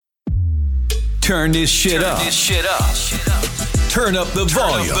Turn this shit up. Turn up the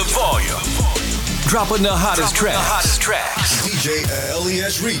volume. Dropping the hottest tracks. DJ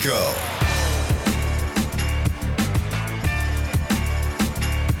L.E.S. Rico.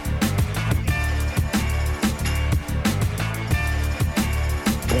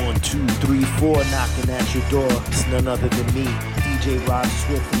 1, 2, 3, 4, knocking at your door. It's none other than me, DJ Rob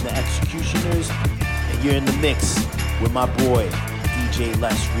Swift from the Executioners, and you're in the mix with my boy, DJ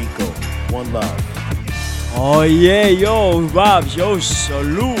L.E.S. Rico. One love. Oh yeah, yo, Rob's, yo,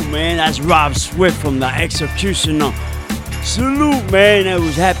 salute, man. That's Rob Swift from the Executioner. Salute, man. I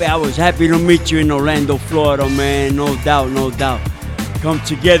was happy to meet you in Orlando, Florida, man. No doubt. Come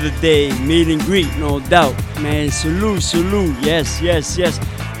together day, meet and greet, no doubt, man. Salute. Yes.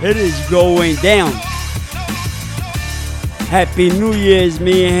 It is going down. Happy New Year's,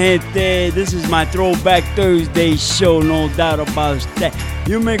 mi gente. This is my Throwback Thursday show, no doubt about that.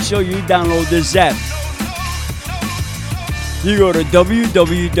 You make sure you download this app. You go to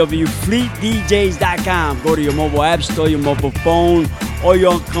www.fleetdjs.com. Go to your mobile app store, your mobile phone, or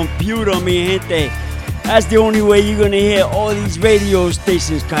your computer, mi gente. That's the only way you're gonna hear all these radio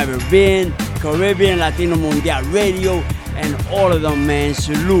stations, Caribbean, Latino Mundial Radio, and all of them, man.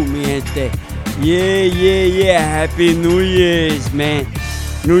 Salute, mi gente. Yeah. Happy New Year's, man.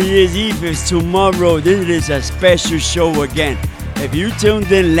 New Year's Eve is tomorrow. This is a special show again. If you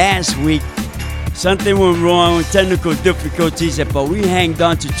tuned in last week, something went wrong, technical difficulties, but we hanged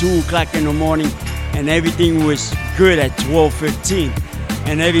on to 2 o'clock in the morning, and everything was good at 12:15.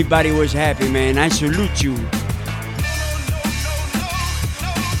 And everybody was happy, man. I salute you.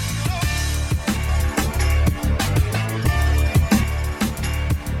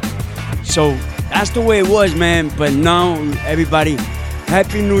 So that's the way it was, man. But now, everybody,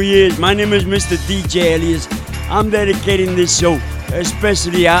 Happy New Year's. My name is Mr. DJ L.E.S. I'm dedicating this show,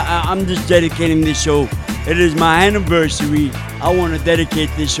 especially I'm just dedicating this show. It is my anniversary. I want to dedicate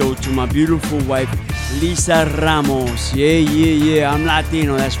this show to my beautiful wife, Lisa Ramos. Yeah. I'm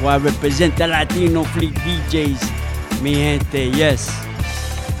Latino. That's why I represent the Latino Fleet DJs. Mi gente, yes.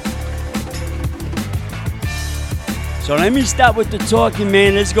 So let me stop with the talking,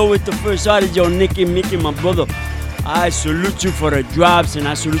 man. Let's go with the first artist, yo, Mickey, my brother. I salute you for the drops, and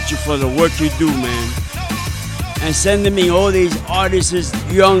I salute you for the work you do, man. And sending me all these artists,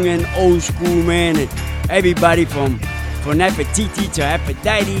 young and old school, man, and everybody from Nefertiti to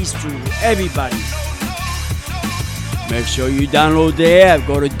Aphrodite to everybody. Make sure you download the app.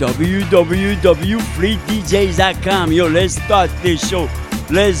 Go to www.fleetdjs.com. Yo, let's start this show.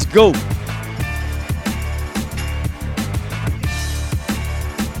 Let's go.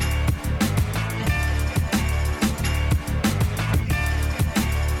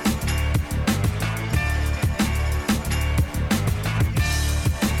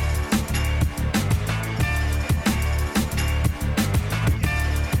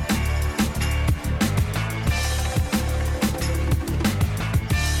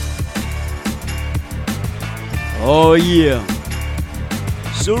 Oh yeah.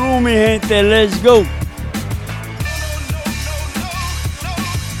 Salute mi gente, let's go.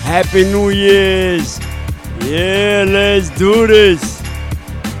 Happy New Year's. Yeah, let's do this.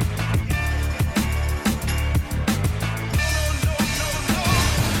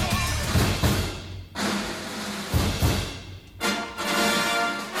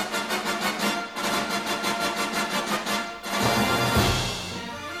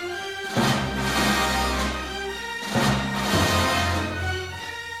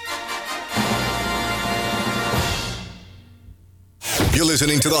 You're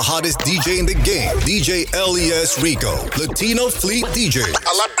listening to the hottest DJ in the game, DJ L.E.S. Rico, Latino Fleet DJ.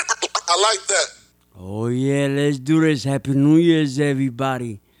 I like that. Oh yeah, let's do this. Happy New Year's,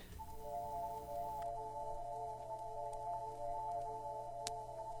 everybody.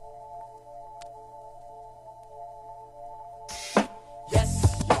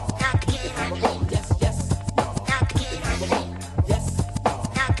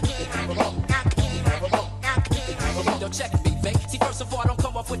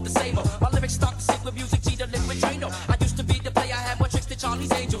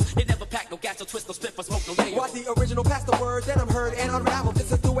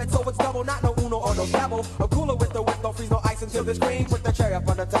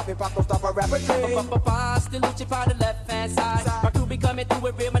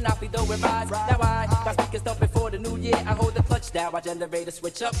 Generator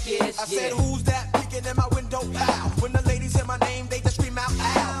switch up gears. I said, who's that peeking in my window? Pow. When the ladies hear my name, they just scream out,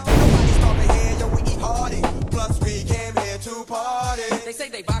 ow. Nobody started here. yo, we eat hearty. Plus we came here to party. They say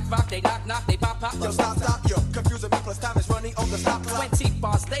they rock, they knock, they pop. Yo, stop, you're confusing me. Plus time is running on the stop clock. 20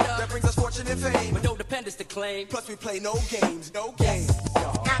 bars later, that brings us fortune and fame. with no dependence to claim. Plus we play no games, no games. You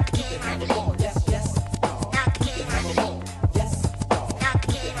can have a ball, yes, yes. You can have a ball, yes. You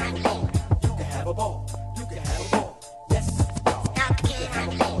can have a ball, you can have a ball, you can have a ball, yes. You can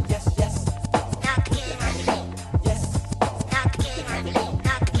have a ball, yes, yes. You can have a ball, yes. You can have a ball,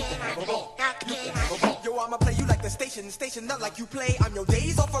 you can have a ball, you can have a ball. Yo, I'ma play you like the station, not like you play. I'm your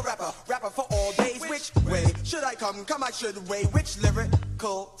days off a rapper for all days. Which way should I come? I should weigh. Which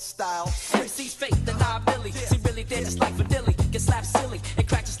lyrical style? MC's fake, the liability. See, really, they're just like Vanilli. Get slapped silly and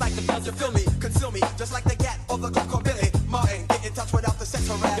crack just like the buzzer. You feel me? Conceal me, just like the gat or the cook or Billy Martin. Get in touch without the sex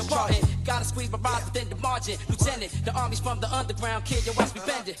harass. You're Martin, gotta squeeze my rhymes within the margin. Lieutenant, the army's from the underground. Kid, you watch me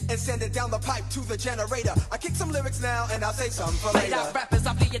bend it. And send it down the pipe to the generator. I kick some lyrics now and I'll say some for Laid later. out rappers,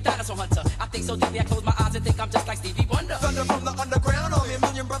 I'll be a dinosaur hunter. I think so deeply, I close my eyes and think I'm just like Stevie Wonder. Thunder from the underground on me. A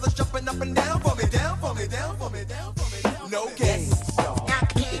million brothers jumping up and down for me. Down for me, down for me, down for me, down. No games.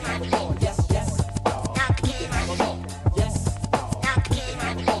 You can have a ball, yes, yes. You can have a ball, yes. You can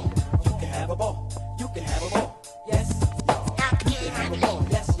have a ball, you can have a ball, you can have a ball, yes. You can have a ball,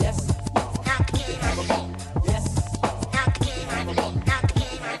 yes, yes. You can have a ball, yes. You can have a ball, you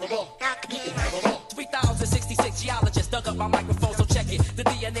can have a ball, you can have a ball. 3066 geologists dug up my microphone, so check it. The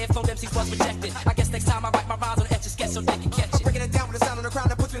DNA from MCs was rejected. I guess next time I write my rhymes on etch a sketch so they can catch it. Breaking it down with the sound of the crowd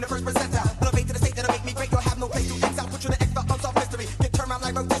that puts me in the first percentile. Elevate to the state that'll make me great. You'll have no place to X out. Put you in the X, the unsolved mystery. Get turned around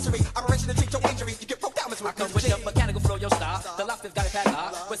like rotisserie. Operation to treat your injury. You get broke down, Miss I come with the mechanical flow, yo style. The lofty's got it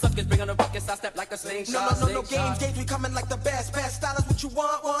padlocked. When suckers bring on the ruckus, I step like a slingshot. No games, we coming like the best. Style is what you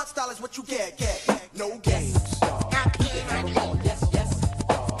want, style is what you get. No games. You can have a ball, yes, yes.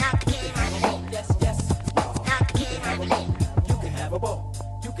 You can have a ball, yes, yes. You can have a ball, you can have a ball,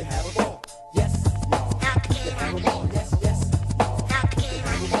 you can have a ball, yes. You can have a ball, yes, yes. You can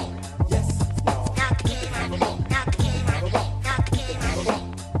have a ball, yes. You can have a ball, you can have a ball, you can have a ball.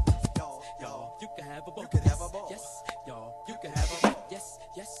 Y'all, you can have a ball, yes, y'all, you can have a ball, yes,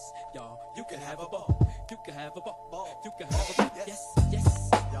 yes, y'all, you can have a ball, you can have a ball, you can have a ball, yes, yes,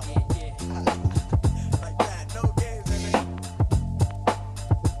 yeah. Like that, no games, baby.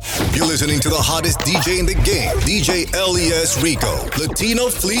 You're listening to the hottest DJ in the game, DJ L.E.S. Rico, Latino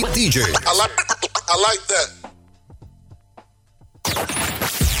Fleet DJ. I like that.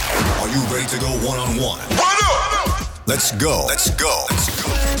 Are you ready to go one-on-one? What up? Let's go. Let's go.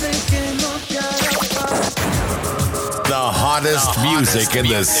 The hottest music in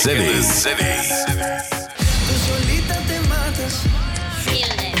the city.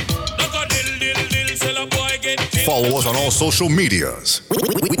 Follow us on all social medias.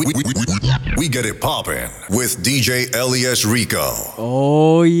 We get it poppin' with DJ L.E.S. Rico.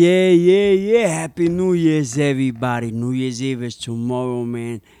 Oh, yeah. Happy New Year's, everybody. New Year's Eve is tomorrow,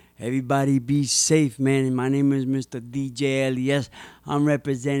 man. Everybody be safe, man. My name is Mr. DJ L.E.S. I'm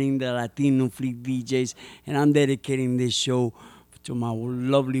representing the Latino Fleet DJs, and I'm dedicating this show to my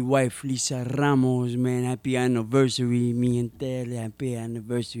lovely wife, Lisa Ramos, man. Happy anniversary, mi gente. Happy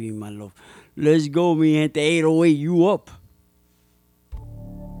anniversary, my love. Let's go, mi gente. 808, you up.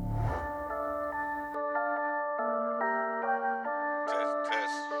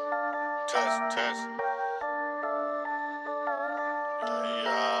 Test.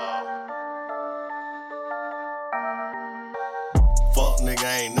 Fuck nigga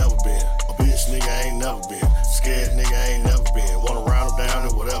I ain't never been. A bitch nigga I ain't never been. Scared nigga I ain't never been. Wanna round him down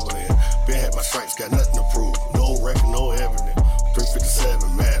and whatever then. Been had my stripes, got nothing to prove. No record, no evidence.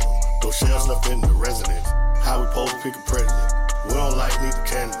 357 madam. Those shells left in the residence. How we pose pick a president. We don't like neither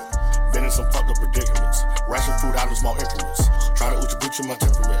candidate. Been in some fucked up predicaments. Ration food out in small increments. Try to uchi my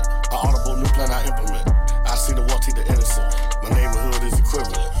temperament. I audible new plan I implement. I see the one, see the innocent. My neighborhood is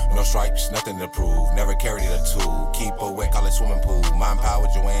equivalent. No stripes, nothing to prove. Never carried a tool. Keep her wet, call it swimming pool. Mind power,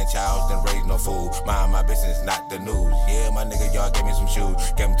 Joanne Childs, then raise no fool. Mind my business, not the news. Yeah, my nigga, y'all gave me some shoes.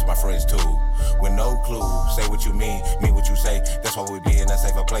 Gave them to my friends too. With no clue, say what you mean what you say. That's why we be in a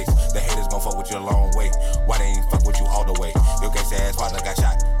safer place. The haters gon' fuck with you a long way. Why they ain't fuck with you all the way? Your gangsta ass partner got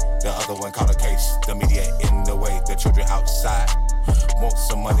shot. The other one caught a case. The media in the way. The children outside want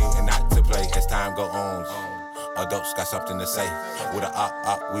some money and not to play. As time go on, adults got something to say. With a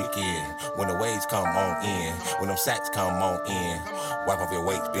up weekend, when the waves come on in, when them sacks come on in, wipe off your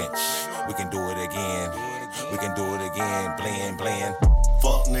weight bench. We can do it again. We can do it again. Blend.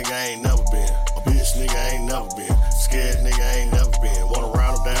 Fuck nigga I ain't never been. A bitch nigga I ain't never been. Scared nigga I ain't never been. Wanna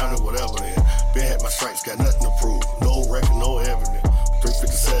round him down and whatever then. Been had my stripes, got nothing to prove. No record, no evidence.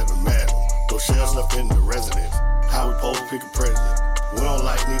 357 madam. Those shells left in the residence. How we pose pick a president. We don't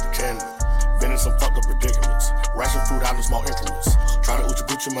like neither candidate. Been in some fucked up predicaments. Ration food out in small increments. Trying to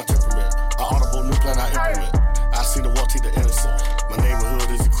uchi my temperament. An audible new plan I implement. I see the walk to the innocent. My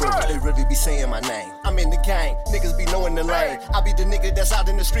neighborhood is equivalent. They really be saying my name. I'm in the game. Niggas be knowing the lane. I be the nigga that's out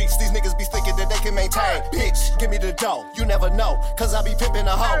in the streets. These niggas be thinking that they can maintain. Bitch, give me the dough. You never know. Cause I be pimping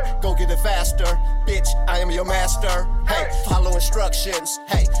a hoe. Go get it faster. Bitch, I am your master. Hey, follow instructions.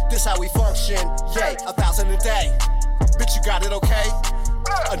 Hey, this how we function. Yay, 1,000 a day. Bitch, you got it okay?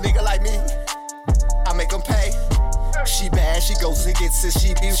 A nigga like me, I make them pay. She bad, she goes and gets it.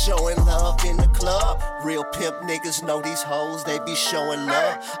 She be showing love in the club. Real pimp niggas know these hoes, they be showing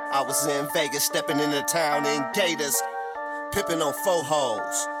love. I was in Vegas, stepping into town in Gators, pimping on 4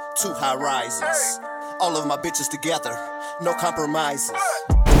 hoes, 2 high rises. All of my bitches together, no compromises. Fuck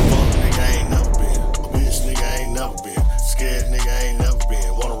nigga ain't never been. A bitch nigga ain't never been. Scared nigga ain't never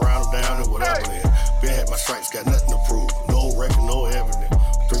been. Wanna round them down and whatever then. Been had my stripes, got nothing to prove. No record, no evidence.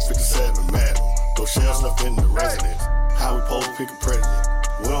 357 madam. Those shells left in the residence. How we pose pick a president.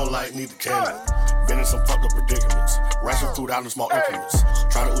 We don't like neither candidate. Been in some fucked up predicaments. Ration food out in small increments.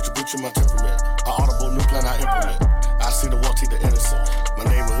 Trying to uchi my temperament. An audible new plan I implement. I see the walk to the innocent. My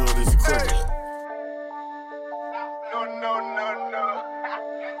neighborhood is equivalent.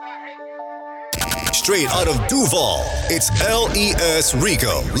 Straight out of Duval, it's L.E.S.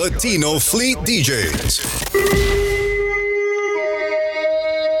 Rico, Latino Fleet DJs.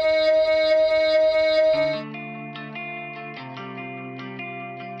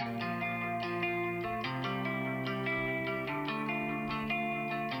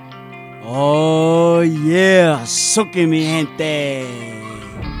 Oh yeah, suck it, mi gente.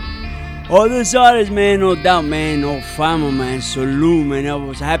 All this artists, man, no doubt, man, no fama, man, salute, man. I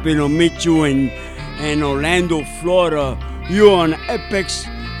was happy to meet you in Orlando, Florida. You on Epics,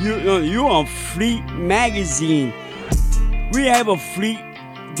 you on Fleet Magazine. We have a Fleet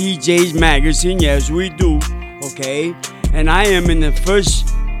DJs magazine, yes, we do, okay? And I am in the first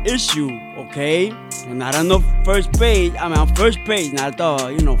issue, okay? I'm not on the first page. I'm on first page, not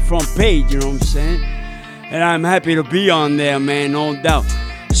the front page. You know what I'm saying? And I'm happy to be on there, man, no doubt.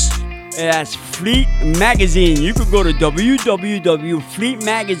 That's Fleet Magazine. You could go to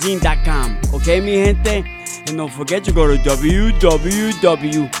www.fleetmagazine.com. Okay, mi gente? And don't forget to go to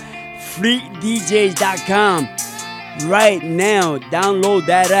www.fleetdjs.com right now. Download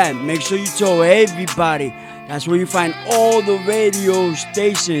that app. Make sure you tell everybody. That's where you find all the radio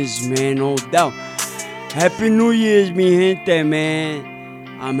stations, man, no doubt. Happy New Year's, mi gente, man.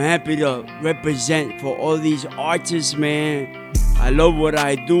 I'm happy to represent for all these artists, man. I love what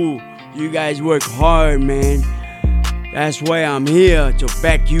I do. You guys work hard, man. That's why I'm here to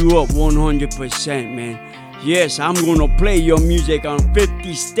back you up 100%, man. Yes, I'm gonna play your music on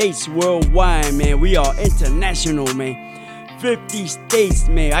 50 states worldwide, man. We are international, man. 50 states,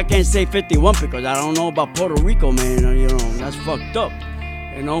 man. I can't say 51 because I don't know about Puerto Rico, man. That's fucked up.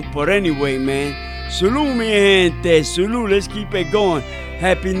 But anyway, man. Salud, mi gente. Salud. Let's keep it going.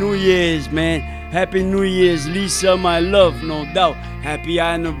 Happy New Year's, man. Happy New Year's, Lisa, my love, no doubt. Happy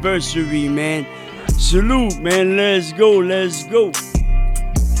anniversary, man. Salute, man. Let's go, let's go.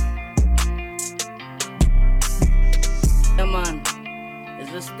 Come on.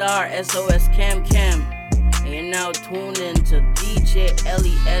 It's the star SOS Cam Cam. And you're now tuned in to DJ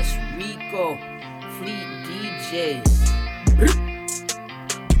L.E.S. Rico, Fleet DJs.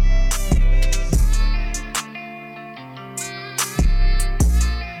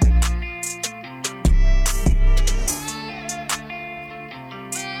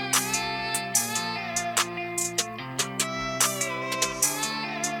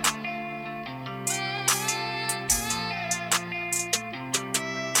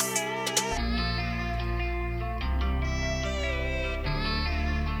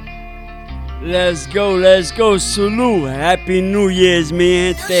 Let's go, salute. Happy New Year's,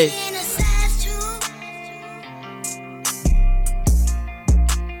 mi gente.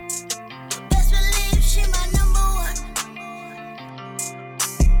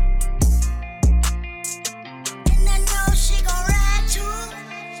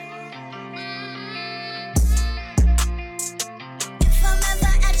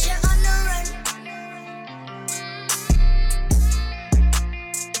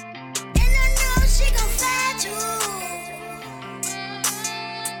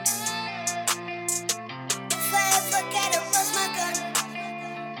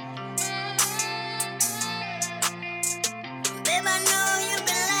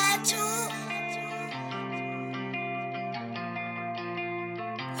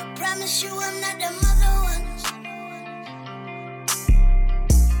 Promise you I'm not the mother ones.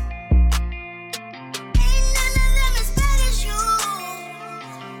 Ain't none of them as bad as you.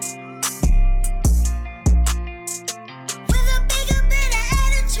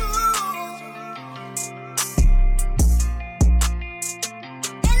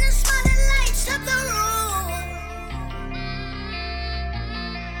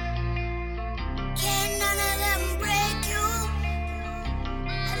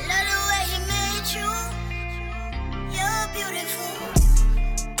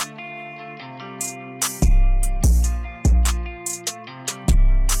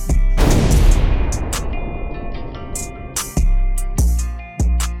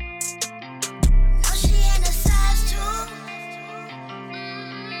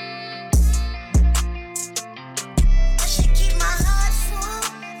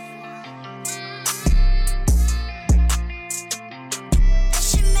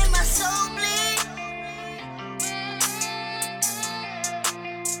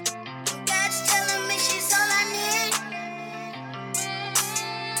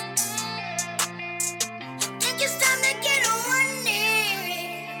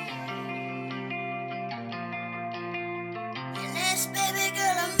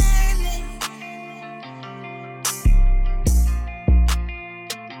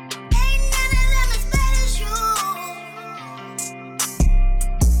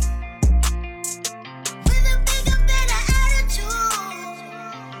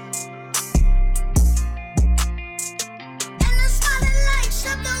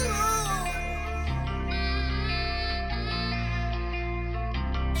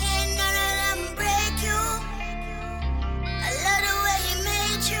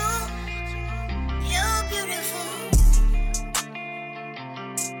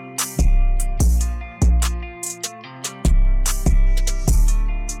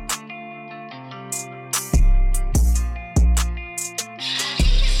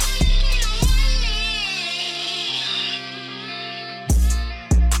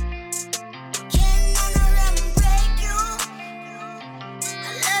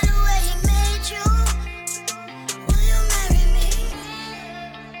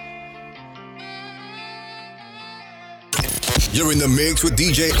 You're in the mix with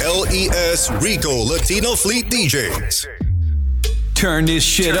DJ L.E.S. Rico, Latino Fleet DJs. Turn this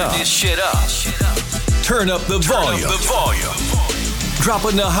shit up. Turn up the volume.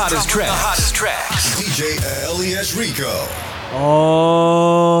 Dropping the hottest tracks. DJ L.E.S. Rico.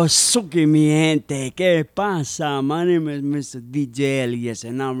 Oh, suki mi gente, ¿qué pasa? My name is Mr. DJ L.E.S.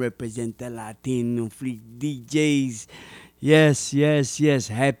 and I represent the Latino Fleet DJs. Yes.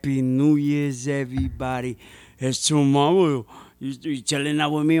 Happy New Year's, everybody. It's tomorrow. You're chilling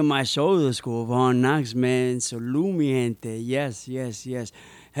out with me on my shoulder, School of Hard Knocks, man. Salute me, gente. Yes.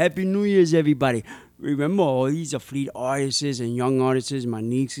 Happy New Year's, everybody. Remember, all these are Fleet artists and young artists, my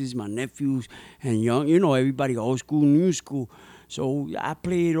nieces, my nephews, and young, everybody, old school, new school. So I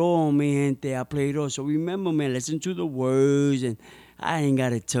play it all, man, gente. I play it all. So remember, man, listen to the words, and I ain't got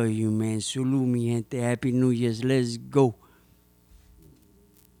to tell you, man. Salute me, gente. Happy New Year's. Let's go.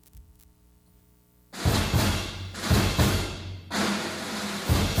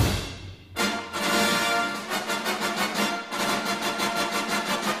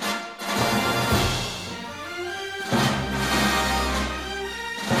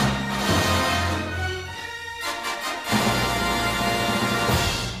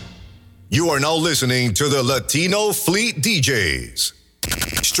 You are now listening to the Latino Fleet DJs.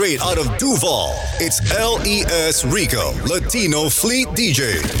 Straight out of Duval, it's L.E.S. Rico, Latino Fleet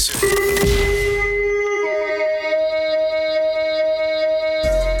DJs.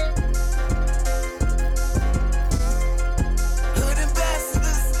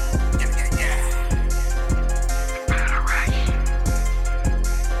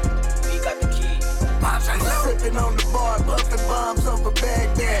 On the bar, busting bombs over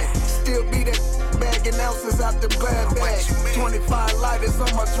Baghdad. Still be that bagging ounces out the glad bag. 25 lighters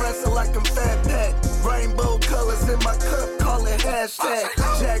on my dresser like I'm fat pack. Rainbow colors in my cup, call it hashtag.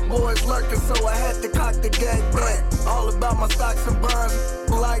 Jack boys lurking, so I had to cock the gag back. All about my stocks and bonds,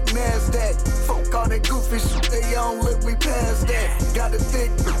 like NASDAQ. Folk all that goofy shit, they on, look, we past that. Got a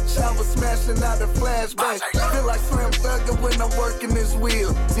thick shower smashing out a flashback. Feel like Slim Thugger when I'm working this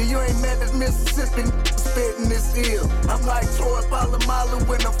wheel. See, you ain't met this Mississippi spitting this ill. I'm like Troy Polamalu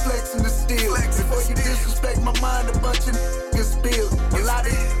when I'm flexing the steel. Before you disrespect my mind, a bunch of niggas spill. A lot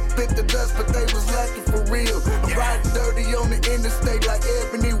of bit the dust, but they was lacking for real. I'm riding dirty on the interstate like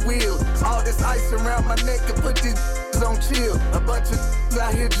ebony wheel. All this ice around my neck and put these on chill. A bunch of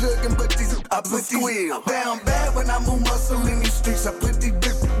out here jugging, but these I put squeal. Down bad when I move muscle in these streets. I put these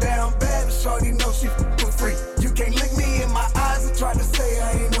down bad, shorty know she for free. You can't look me in my eyes and try to say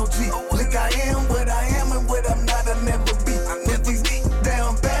I ain't no G. Look, I am what I am and what I'm not, I'll never be. Put these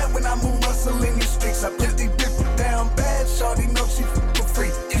down bad when I move muscle in these streets. I put these down bad, shorty know she for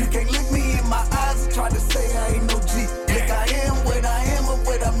free. You can't look me in my eyes and try to say I ain't no G. Look, I am what I am and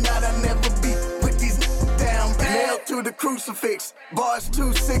what I'm not, I'll never be. Put these down bad. Nailed to the crucifix. Bars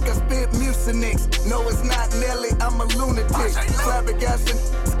too sick, I spit mucinex. No, it's not Nelly, I'm a lunatic. Flabbergasted,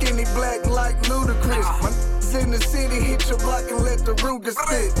 skinny black like Ludacris. My in the city, hit your block and let the Ruger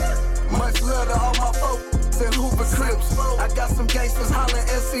spit. Much love to all my folks and Hoover Crips. I got some gangsters hollering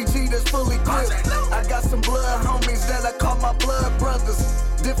SCG that's fully clipped. I got some blood homies that I call my blood brothers.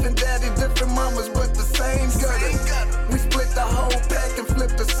 Different daddy, different mamas, but the same gutter. We split the whole pack and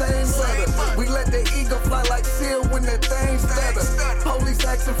flip the same butter. We let the ego fly like seal when that thing stutter. Police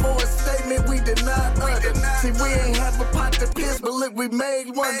asking for a statement we did not utter. See, we ain't have a pot to piss, but look, we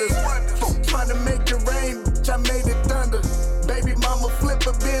made wonders. Trying to make it rain, bitch, I made it thunder. Baby mama flip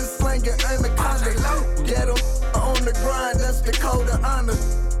a bin slinging anaconda. Get 'em on the grind, that's the code of honor.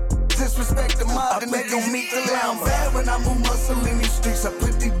 Disrespect the mob, then they gon' meet the down bad when I move muscle in these streets. I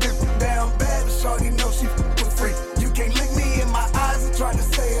put these down bad, shorty know she for free. You can't look me in my eyes and try to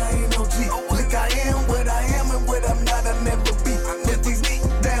say I ain't no G. Look, I am what I am and what I'm not, I'll never be. Put these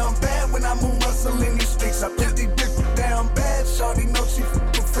down bad when I move muscle in these streets. I put these down bad, shorty know she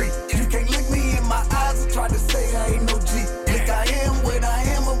for free. You can't look me in my eyes and try to say I ain't no G. Look, I am what I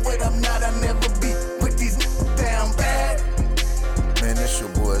am and what I'm not, I'll never be. Put these down bad. Man, it's your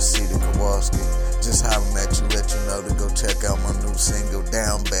boy C. Kowalski. Just hollering at you, let you know to go check out my new single,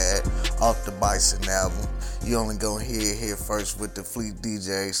 Down Bad, off the Bison album. You only gonna hear it here first with the Fleet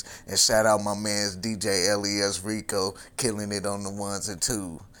DJs. And shout out my man's DJ L.E.S. Rico, killing it on the ones and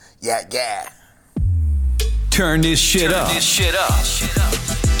twos. Yeah. Turn this shit up.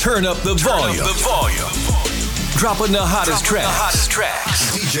 Turn up the volume. Dropping the hottest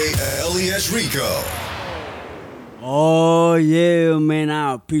tracks. DJ L.E.S. Rico. Oh, yeah, man,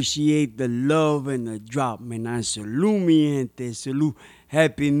 I appreciate the love and the drop, man. I salute me, gente. Salute.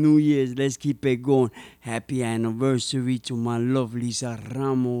 Happy New Year's. Let's keep it going. Happy anniversary to my love, Lisa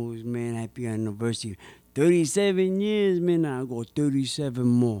Ramos, man. Happy anniversary. 37 years, man. I go 37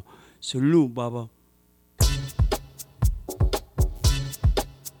 more. Salute, Baba.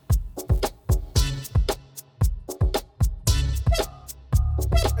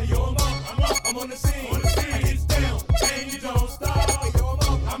 I'm on the scene. I get down, and you don't stop. Yo,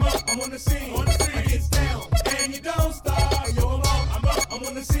 I'm up. I'm on the scene. I get down, and you don't stop. Yo, I'm up. I'm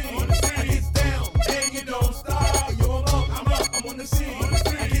on the scene. I get down, and you don't stop. Yo, I'm up. I'm on the scene.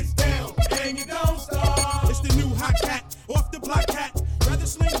 I get down, and you don't stop. It's the new hot cat, off the block cat. Rather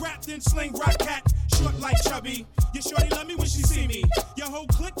sling rap than sling rock cat. Short like chubby. Your shorty love me when she see me. Your whole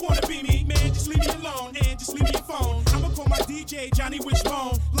clique wanna be me. Man, just leave me alone and just leave me your phone. I'ma call my DJ Johnny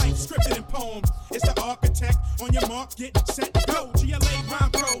Wishbone. Life scripted and poem. It's the architect. On your mark, get set, go. GLA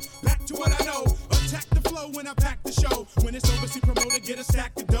rhyme pro. Back to what I know. Attack the flow when I pack the show. When it's over, see promoter, get a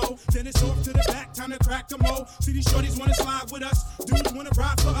stack of dough. Then it's off to the back, time to crack the mo. See these shorties wanna slide with us. Dudes wanna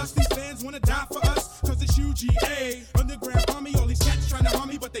ride for us. These fans wanna die for us. Cause it's UGA. Underground army. All these cats trying to harm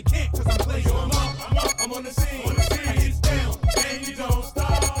me, but they can't. Cause I'm playing. I'm on the scene. I get down, and you don't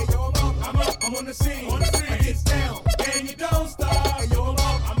stop. Yo, I'm on the scene. I get down, and you don't stop. Yo,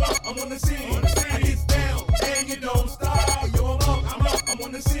 I'm on the scene. I get down, and you don't stop. Yo, I'm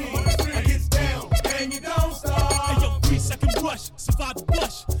on the scene. I get down, and you don't stop. Hey yo, 3-second rush, survive the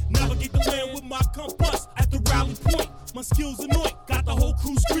blush. Navigate the land with my compass. At the rally point, my skills anoint. Got the whole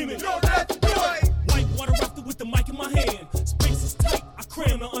crew screaming. Yo, that's the joy. White water rafter with the mic in my hand. Space is tight, I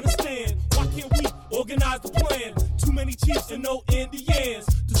cram to understand. Why can't we organize the plan? Too many chiefs and no Indians.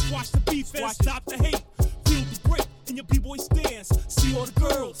 To squash the beef and stop the hate. Feel the break in your b-boy stance. See all the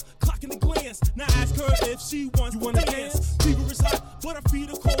girls, clocking the glance. Now ask her if she wants to dance. Fever is hot, but her feet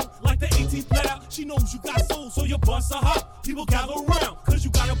are cold. Like the 18th letter, she knows you got soul, so your butts are hot. People gather around, cause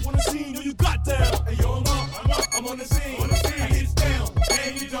you got up on the scene or you got down. Hey yo, I'm on the scene. I get down,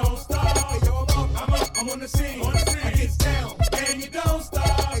 and you don't stop. Hey yo, I'm on the scene. I get down, and you don't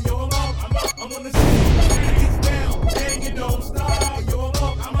stop. Hey yo, I'm on the scene. I get down, and you don't stop. Yo,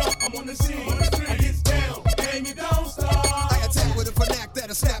 I'm on the scene. I get down, and you don't stop. I attack with a vernac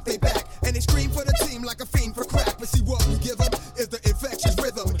that'll snap they back, and they scream for the team like a fiend for crack. But see what we give them is the infectious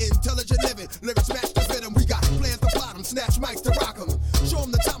rhythm, intelligent living, lyrics match the venom. We got plans to plot them, snatch mics to rock them. Show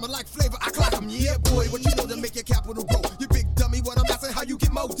them the time I like flavor, I clock them. Yeah, boy, what you know to make your capital grow? You big dummy, what I'm asking, how you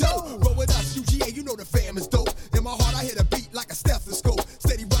get more dough? Roll with us, UGA, you know the fam is dope. In my heart, I hit a beat like a stethoscope.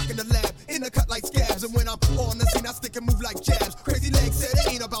 Steady rocking the lab, in the cut like scabs. And when I'm on the scene, I stick and move like jabs. Crazy legs said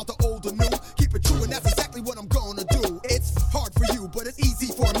it ain't about the old or new. Keep it true, and that's exactly what I'm gonna do. It's hard for you, but it's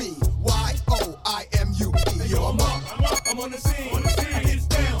easy for me. Y-O-I-M-U-E. Yo, I'm on the scene. I get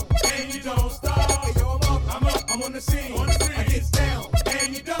down, and you don't stop. Yo, I'm on the scene. I get down,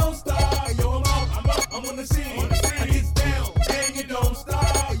 and you don't stop. Yo, I'm on the scene. I get down, and you don't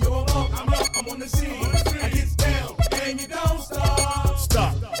stop. Yo, I'm on the scene. I get down, and you don't stop.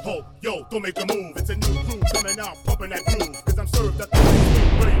 Stop, hold, yo, don't make a move. It's a new groove coming out, pumping that groove. Cause I'm served at the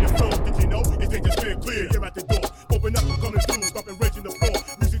street, ready to flow. Did you know? It's dangerous, clear, clear. You're at the door. Open up, I'm coming through. Stomping, raging the floor.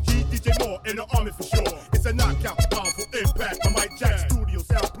 Music G, DJ Moore, in the army for sure. It's a knockout, powerful impact. My mic jack, studio,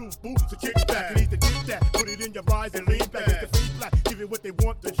 soundproof, boo. So kick back, you need to get that. Put it in your rise and lean back. It's the free flat, give it what they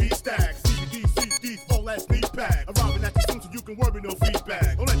want, the G-stack. CBD, CDs, all that sneak pack. Arriving at you soon so you can worry, no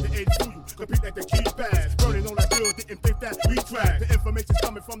feedback. Don't let the age fool you, compete at the keypad. Burning on that bill, didn't think that we track. The information's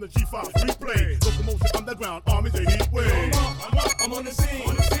coming from the G5 replay. Locomotion underground, armies a heat wave. I'm on the scene.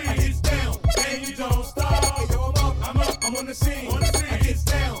 I get down, and you don't stop. Yo, I'm on the scene. I get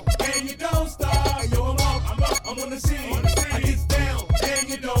down, and you don't stop. Yo, I'm on the scene. I get down, and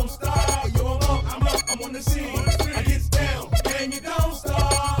you don't stop. Yo, I'm on the scene. I get down, and you don't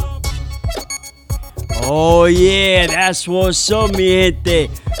stop. Oh yeah, that's what's up, mi gente.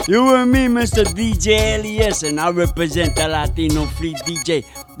 You and me, Mr. DJ L.E.S, and I represent the Latino Fleet DJ.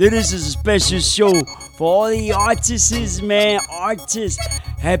 This is a special show for all the artists, man. Artists.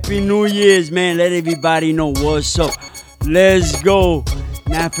 Happy New Year's, man. Let everybody know what's up. Let's go.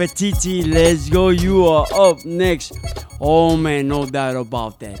 Nefertiti, let's go. You are up next. Oh, man, no doubt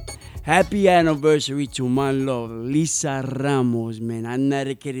about that. Happy anniversary to my love, Lisa Ramos, man. I'm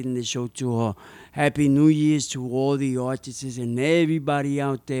dedicating the show to her. Happy New Year's to all the artists and everybody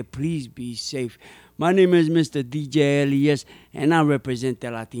out there. Please be safe. My name is Mr. DJ L.E.S, and I represent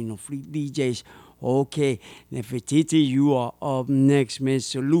the Latino Fleet DJs. Okay, Nefertiti, you are up next, man.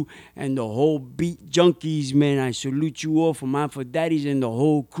 Salute. And the whole Beat Junkies, man. I salute you all from Alpha Daddies and the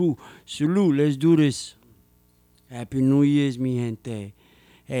whole crew. Salute. Let's do this. Happy New Year's, mi gente.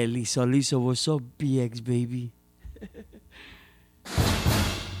 Hey, Lisa, what's up, BX, baby?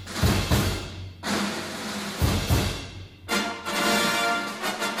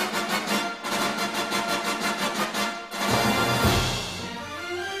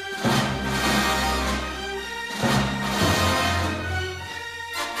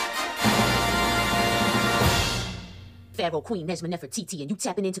 Pharaoh Queen, Nejma Nefertiti, and you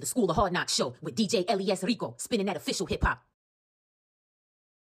tapping into the School of Hard Knocks show with DJ L.E.S. Rico, spinning that official hip hop.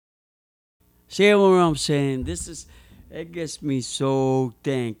 See what I'm saying? It gets me so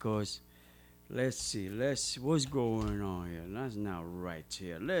thank, cause let's see, what's going on here? That's not right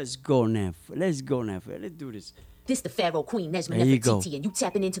here. Let's go now. Let's do this. This the Pharaoh Queen, Nejma There you go. Nefertiti, and you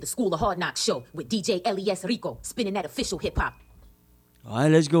tapping into the School of Hard Knocks show with DJ L.E.S. Rico, spinning that official hip hop. All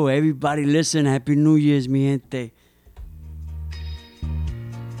right, let's go. Everybody listen. Happy New Year's, mi gente.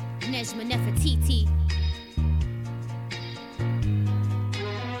 Nejma Nefertiti.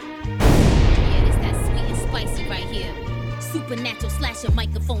 Yeah, this that sweet and spicy right here. Supernatural slasher,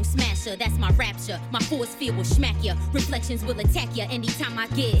 microphone smasher, that's my rapture. My force field will smack ya, reflections will attack ya. Anytime I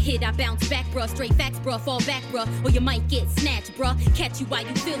get hit, I bounce back, bruh. Straight facts, bruh, fall back, bruh. Or you might get snatched, bruh. Catch you while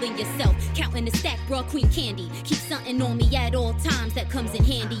you feeling yourself, counting the stack, bruh. Queen Candy, keep something on me at all times that comes in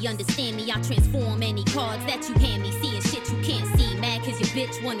handy. Understand me, I transform any cards that you hand me. Seeing shit you can't see, mad cause your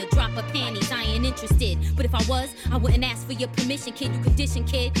bitch wanna drop her panties. I ain't interested, but if I was, I wouldn't ask for your permission, kid. You condition,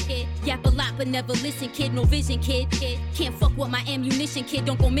 kid. Yap a lot, but never listen, kid. No vision, kid. Can't fuck with my ammunition, kid.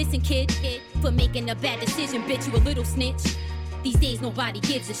 Don't go missing, kid. For making a bad decision, bitch, you a little snitch. These days nobody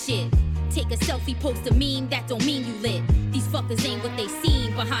gives a shit. Take a selfie, post a meme, that don't mean you lit. These fuckers ain't what they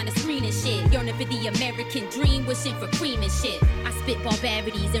seem behind the screen and shit. Yearning for the American dream, wishing for cream and shit. I spit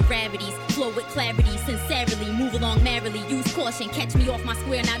barbarities and rarities, flow with clarity, sincerely, move along merrily, use caution, catch me off my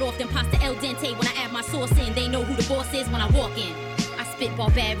square, not often. Pasta el dente when I add my sauce in, they know who the boss is when I walk in. I spit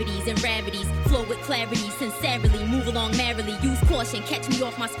barbarities and rarities, flow with clarity, sincerely, move along merrily, use caution, catch me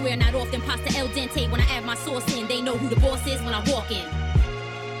off my square, not often. Pasta el dente when I add my sauce in, they know who the boss is when I walk in.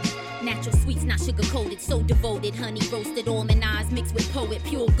 Natural sweets, not sugar-coated, so devoted. Honey roasted, almond eyes mixed with poet.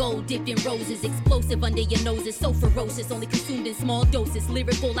 Pure gold dipped in roses. Explosive under your noses, so ferocious. Only consumed in small doses.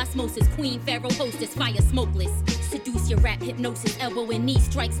 Lyrical osmosis, queen, pharaoh, hostess. Fire smokeless. Seduce your rap, hypnosis. Elbow and knee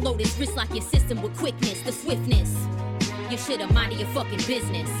strikes lotus. Wrist lock your system with quickness, the swiftness. You should've minded your fucking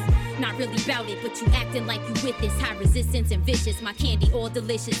business. Not really about it, but you acting like you with this. High resistance and vicious. My candy all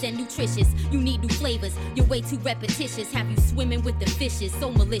delicious and nutritious. You need new flavors, you're way too repetitious. Have you swimming with the fishes, so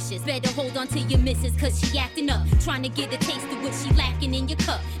malicious. Better hold on to your missus, cause she acting up. Trying to get a taste of what she lacking in your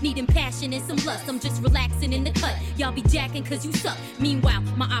cup. Needing passion and some lust, I'm just relaxing in the cut. Y'all be jacking cause you suck. Meanwhile,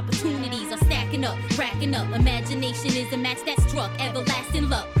 my opportunities are stacking up, racking up. Imagination is a match that struck, everlasting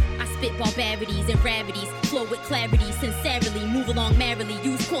luck. I spit barbarities and rarities, flow with clarity, sincerely, move along merrily,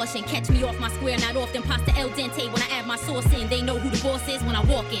 use caution, catch me off my square, not often. Pasta el dente when I add my sauce in, they know who the boss is when I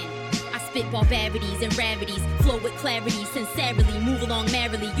walk in. I spit barbarities and rarities, flow with clarity, sincerely, move along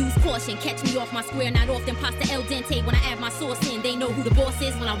merrily, use caution, catch me off my square, not often. Pasta el dente when I add my sauce in, they know who the boss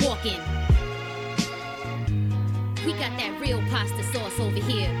is when I walk in. We got that real pasta sauce over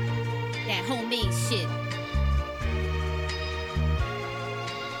here, that homemade shit.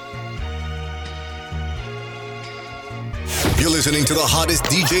 You're listening to the hottest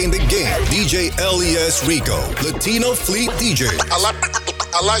DJ in the game, DJ L.E.S. Rico, Latino Fleet DJs. I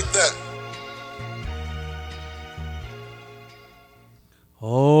like that.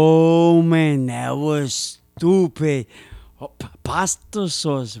 Oh, man, that was stupid. Oh, pasta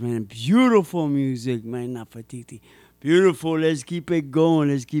sauce, man. Beautiful music, man. Nefertiti. Beautiful. Let's keep it going.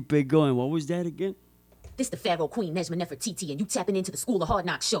 What was that again? This the Pharaoh Queen, Nejma Nefertiti, and you tapping into the School of Hard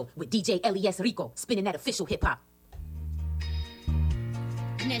Knocks show with DJ L.E.S. Rico, spinning that official hip hop.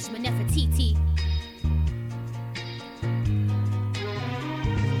 Nejma Nefertiti.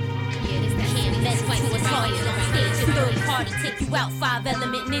 Yeah, this that candy. Let's fight what's hard on stage. Your third party take you out,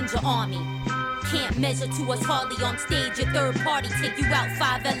 5-element ninja army. Can't measure to us hardly on stage. Your third party take you out,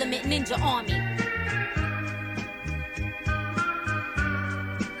 5-element ninja army.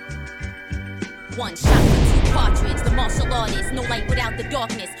 One shot for two partridge, the martial artist, no light without the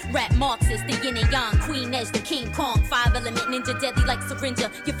darkness. Rap Marxist, the yin and yang, Queen Edge, the King Kong, 5-element ninja, deadly like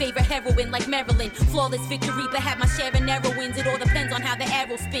syringa. Your favorite heroine like Marilyn, flawless victory, but have my share in heroines. It all depends on how the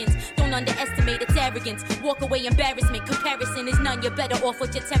arrow spins. Don't underestimate its arrogance. Walk away embarrassment, comparison is none. You're better off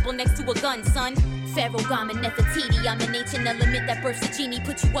with your temple next to a gun, son. Pharaoh Garment Nefertiti, I'm an ancient element that births a genie.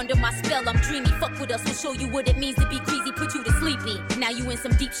 Put you under my spell, I'm dreamy. Fuck with us, we'll show you what it means to be greasy. Put you to sleepy. Now you in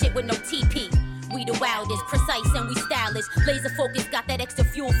some deep shit with no TP. We the wildest, precise and we stylish. Laser focus, got that extra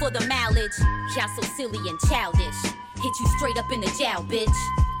fuel for the mileage. Y'all so silly and childish. Hit you straight up in the jowl, bitch.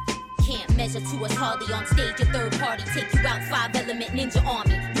 Can't measure to us hardly on stage. A third party take you out, 5-element ninja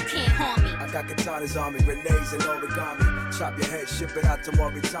army. You can't harm me. I got katanas on me, grenades and origami. Chop your head, ship it out to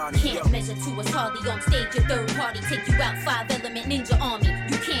Mauritania. Can't measure to us hardly on stage. A third party take you out, 5-element ninja army.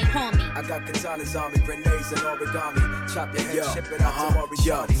 You can't harm me. I got katanas on me, grenades and origami. Chop your head, ship it out to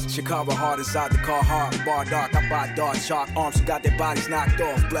Mauritania. Chicago hard inside the car hard, bar dark. I buy dark, shark arms who got their bodies knocked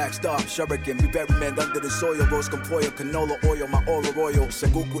off. Black star, shuriken, we bury men under the soil. Rose con pollo, canola oil, my aura royal.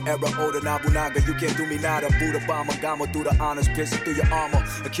 Sengoku era, Oda Nobunaga. You can't do me nada. Buddha Bama, Gama through the honors, piercing through your armor.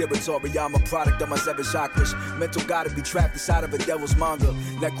 Akira Toriyama, product of my 7 chakras. Mental gotta be trapped inside of a devil's manga.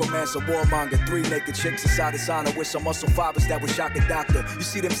 Necromancer, warmonger, 3 naked chicks inside a sauna with some muscle fibers that would shock a doctor. You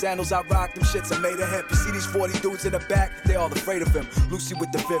see them sandals I rock, them shits I made of hemp. You see these 40 dudes in the back, they all afraid of him. Lucy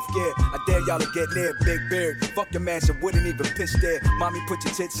with the 5th gear, I dare y'all to get near. Big beard, fuck your mansion, wouldn't even piss there. Mommy, put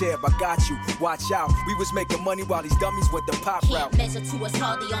your tits here, I got you, watch out. We was making money while these dummies went the pop route. Can't measure to us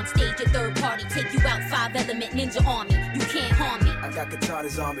hardly on stage. A third party take you out, 5-element ninja army. You can't harm me. I got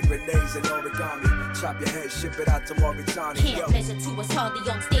katanas on me, grenades and origami. Chop your head, ship it out to Mauritania. Can't measure to us hardly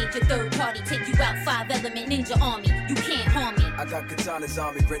on stage. A third party take you out, 5-element ninja army. You can't harm me. I got katanas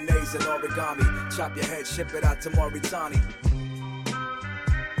on me, grenades and origami. Chop your head, ship it out to Mauritania.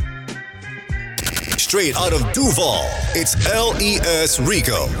 Straight out of Duval, it's L.E.S.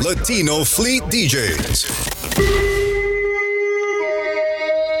 Rico, Latino Fleet DJs.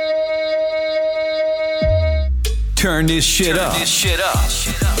 Turn this shit up.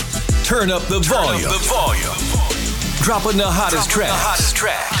 Turn up the volume. Dropping the hottest tracks.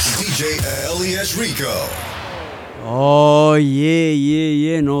 DJ L.E.S. Rico. Oh,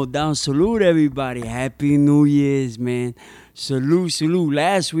 yeah, no doubt. Salute, everybody. Happy New Year's, man. Salute.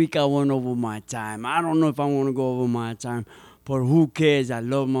 Last week I went over my time. I don't know if I want to go over my time, but who cares? I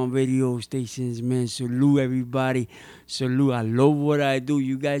love my radio stations, man. Salute, everybody. Salute. I love what I do.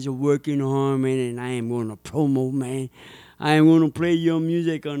 You guys are working hard, man, and I am going to promote, man. I am going to play your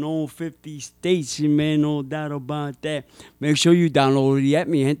music on all 50 states, man, no doubt about that. Make sure you download the app,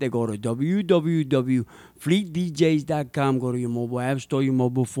 mi gente. Go to www.fleetdjs.com. Go to your mobile app store, your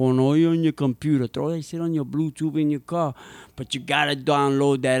mobile phone, or on your computer. Throw that shit on your Bluetooth in your car. But you got to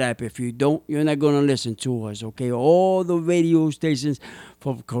download that app. If you don't, you're not going to listen to us, okay? All the radio stations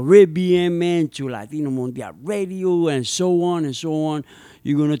from Caribbean, man, to Latino Mundial Radio, and so on and so on.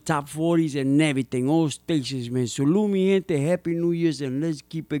 You're going to top 40s and everything. All stations, man. Salud, mi gente. Happy New Year's, and let's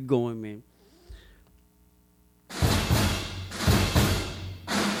keep it going, man.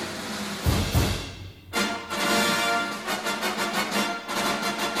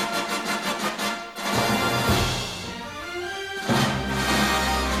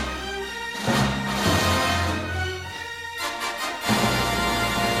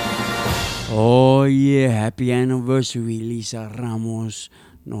 Oh, yeah, happy anniversary, Lisa Ramos.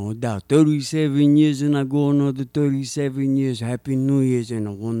 No doubt. 37 years and I go another 37 years. Happy New Year's and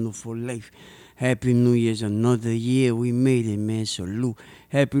a wonderful life. Happy New Year's, another year. We made it, man. Salute.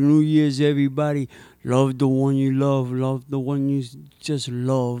 Happy New Year's, everybody. Love the one you love. Love the one you just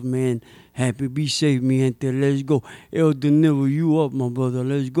love, man. Happy, be safe, mi gente. Let's go. El De Niro, you up, my brother.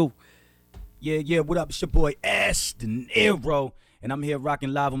 Let's go. Yeah, what up? It's your boy S, De Niro. And I'm here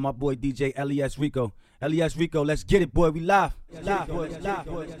rocking live with my boy DJ L.E.S. Rico. L.E.S. Rico, let's get it, boy. We live. Yeah.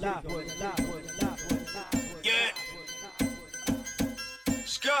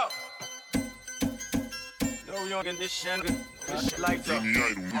 Let's go. No young condition. Like that.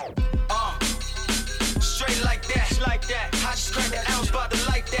 Straight like that. I just cracked the ounce, about to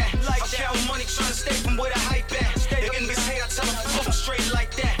like that. I count money, trying to stay from where the hype at. They in this hate, I tell them fuck straight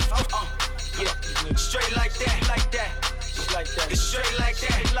like that. Yeah, straight like that. It's straight like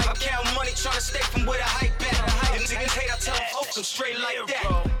that. I count money, trying to stay from where the hype at. Them niggas hate, I tell them fuck them straight like that.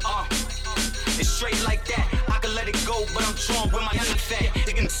 It's straight like that. I can let it go, but I'm drawn with my young fat.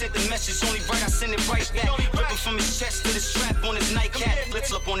 They can send the message, only right, I send it right back. Ripping from his chest to the strap on his nightcap.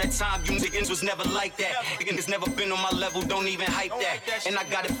 Let's up on that time, you niggas was never like that. Niggas never been on my level, don't even hype that. And I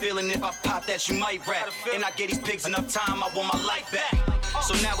got a feeling if I pop that, you might rap. And I get these pigs enough time, I want my life back.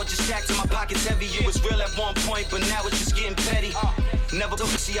 So now I just stacked in my pockets heavy. It was real at one point, but now it's just getting petty. Never go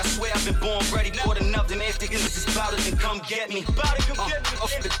see, I swear I've been born ready. Bought enough, them if niggas is bout it, then come get me.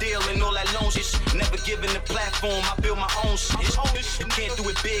 Off the deal and all that loan shit. Never given the platform, I build my own shit. You can't do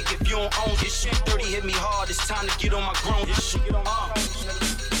it big if you don't own this shit. 30 hit me hard, it's time to get on my grown shit.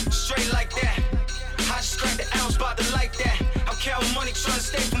 Straight like that. I just cracked the ounce, about to like that. I'm counting money, trying to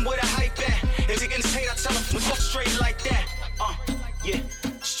stay from where the hype at. If niggas hate, I tell them fuck straight like that. Yeah,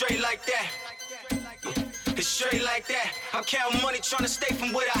 straight like that. Yeah, it's straight like that. I'm counting money, trying to stay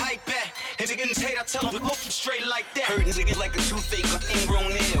from where the hype at. And niggas hate, I tell them, look straight like that. Hurt niggas like a toothache or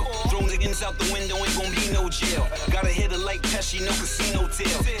ingrown nail. Throw niggas out the window, ain't gon' be no jail. Gotta hit it like Pesci, no casino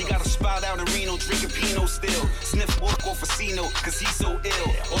tail. He got a spot out in Reno, drinking Pinot still. Sniff walk off Casino, cause he's so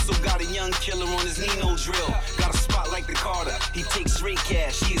ill. Also got a young killer on his Nino drill. Got a spot like the Carter, he takes straight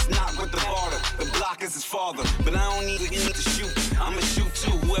cash. He is not with the barter. The block is his father, but I don't need to shoot. I'ma shoot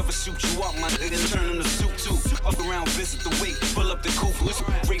too. Whoever shoots you up, my nigga, turn him to soup too. Up around, visit the weight, pull up the coupe.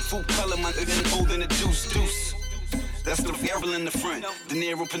 Grapefruit color, my nigga, holding a deuce. That's the barrel in the front. De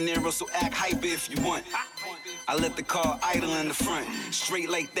Niro, Panero, so act hyper if you want. I let the car idle in the front. Straight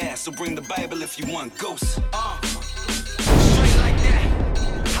like that, so bring the Bible if you want. Ghost. Straight like that.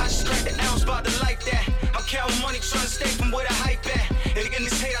 I strike the ounce, about to like that. I'm counting money, trying to stay from where the hype at. And again,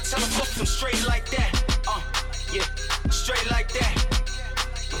 this hate, I tell them, fuck them straight like that. Yeah, straight like that.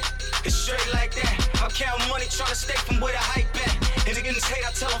 It's straight like that. I'm counting money, trying to stay from where the hype at. And again, this hate,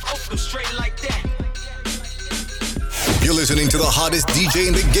 I tell them, fuck them straight like that. You're listening to the hottest DJ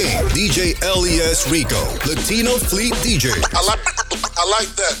in the game, DJ L.E.S. Rico, Latino Fleet DJ. I like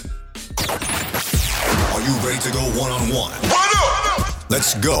that. Are you ready to go one-on-one?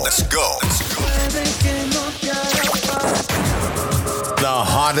 Let's go. The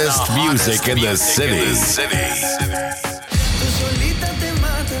hottest music in the city.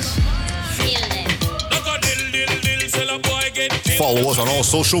 Follow us on all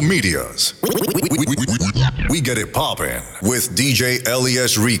social medias. We get it poppin' with DJ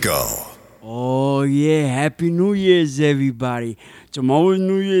L.E.S. Rico. Oh yeah, Happy New Year's everybody. Tomorrow's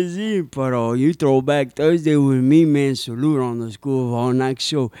New Year's Eve, but you Throwback Thursday with me, man. Salute on the School of Hard Knocks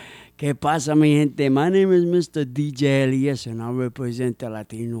show. ¿Qué pasa, mi gente? My name is Mr. DJ L.E.S. and I represent the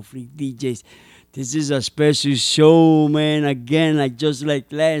Latino Fleet DJs. This is a special show, man. Again, just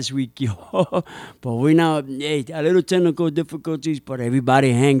like last week, yo. But we now, a little technical difficulties, but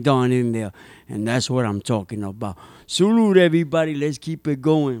everybody hanged on in there. And that's what I'm talking about. Salute, everybody. Let's keep it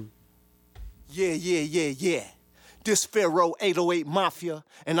going. Yeah. This Pharaoh 808 Mafia,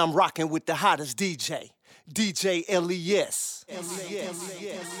 and I'm rocking with the hottest DJ, DJ L.E.S.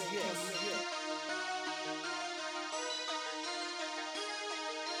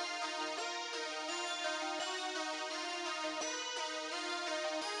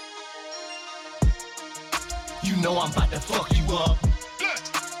 You know I'm about to fuck you up.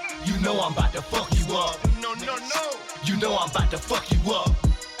 You know I'm about to fuck you up. No. You know I'm about to fuck you up.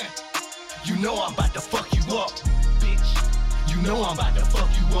 You know I'm about to fuck you up, bitch. You know I'm about to fuck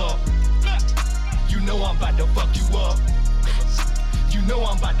you up. You know I'm about to fuck you up. You know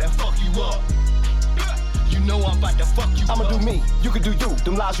I'm about to fuck you up. You know I'm about to fuck you I'ma up. do me, you can do you.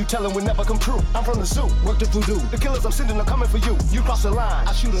 Them lies you tellin' will never come true. I'm from the zoo, work the voodoo. The killers I'm sending are coming for you. You cross the line,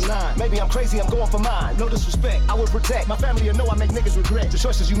 I shoot a line. Maybe I'm crazy, I'm going for mine. No disrespect, I will protect. My family will know I make niggas regret the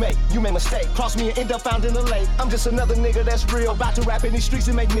choices you make mistake. Cross me and end up found in the lake. I'm just another nigga that's real. About to rap in these streets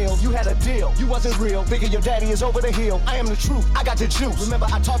and make meals. You had a deal, you wasn't real. Figure your daddy is over the hill. I am the truth, I got the juice. Remember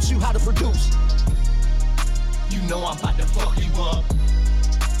I taught you how to produce. You know I'm about to fuck you up.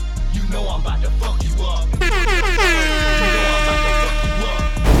 You know I'm about to fuck you up.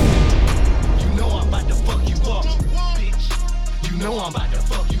 You know I'm about to fuck you up. Bitch. You know I'm about to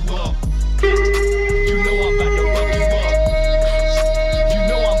fuck you up. You know I'm about to fuck you up. You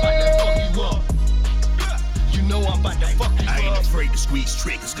know I'm about to fuck you up. You know I'm about to fuck you up. I ain't afraid to squeeze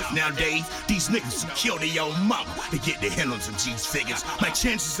triggers, cause nowadays these niggas will kill their own mama to get their hand on some G's figures. My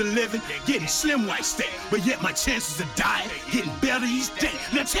chances of living getting slim white stack, but yet my chances of dying getting better each day.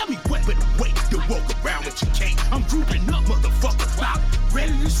 Now tell me what better way to walk around with your cake. I'm grouping up, motherfucker, about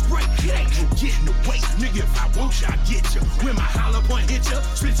ready to spray. It ain't no getting away, nigga. If I want you, I get you. When my hollow point hit you,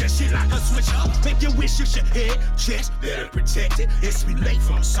 split that shit like a switcher. Make your wish, your head, chest, better protect it. It's me late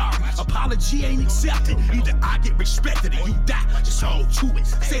from sorry. Apology ain't accepted. Either I get respected or you die. Just hold to it.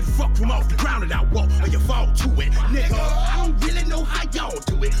 Stay the fuck from off the ground and I walk, or you fall to it. Nigga, I don't really know how y'all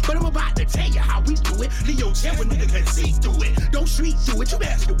do it, but I'm about to tell you how we do it. Leo tell when nigga can see through it. Don't street through it, you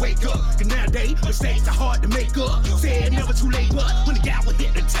ask to wake up. Cause nowadays, mistakes are hard to make up. Said never too late, but when the guy will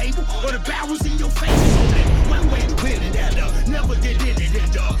hit the table, or the barrels in your face is only one way to win it. And never get in it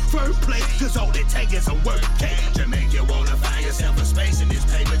in the first place. Cause all it takes is a work cake to make you wanna find yourself a space in this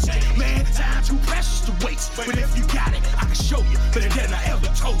paper chain. Man, time too precious to waste. But if you got it, I can show you better than I ever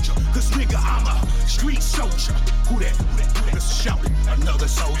told you. Cause nigga, I'm a street soldier. Who that? Mr. Shouty, another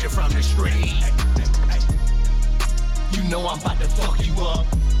soldier from the street. You know I'm about to fuck you up.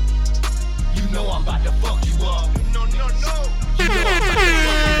 You know I'm about to fuck you up. No. You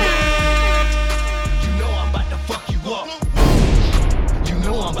know I'm about to fuck you up. You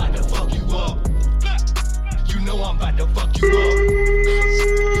know I'm about to fuck you up. You know I'm about to fuck you up.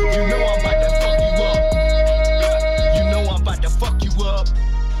 You know I'm about to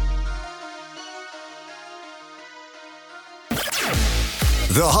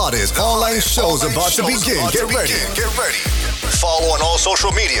hottest online shows about to begin. Get ready. Follow on all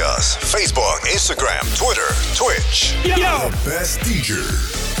social medias: Facebook, Instagram, Twitter, Twitch. The best DJ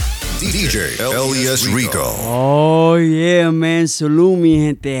L.E.S. Rico. Oh yeah, man. Salute me,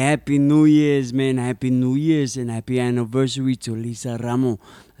 gente. Happy New Year's, man. Happy New Year's and happy anniversary to Lisa Ramos.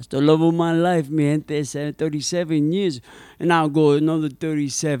 That's the love of my life, man. 37 years. And I'll go another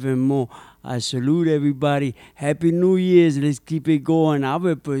 37 more. I salute everybody. Happy New Year's. Let's keep it going. I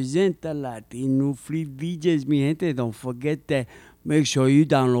represent the Latino Fleet DJs, mi gente. Don't forget that. Make sure you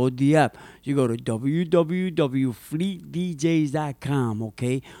download the app. You go to www.fleetdjs.com,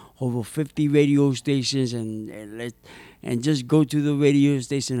 okay? Over 50 radio stations and just go to the radio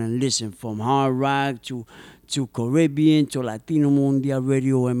station and listen from hard rock to Caribbean to Latino Mundial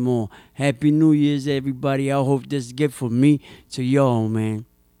Radio and more. Happy New Year's, everybody. I hope this is good from me to y'all, man.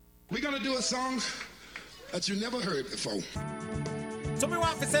 We're gonna do a song that you never heard before. So me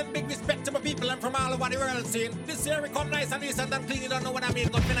want to send big respect to my people and from all over the world scene. This year we come nice and decent and clean. You don't know what I mean.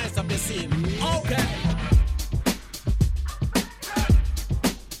 Gonna be nice up the scene. Okay.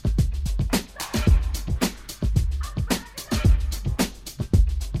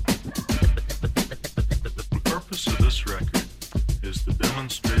 The purpose of this record is to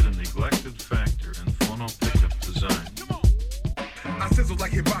demonstrate a neglected factor in phono pickup design. I sizzle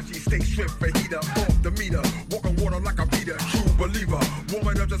like hibachi, stay shrimp fajita, off the meter, walk on water like a beater, true believer,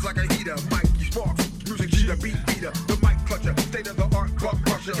 warming up just like a heater, Mikey Sparks, music G the beat beater, the mic clutcher, state of the art, bug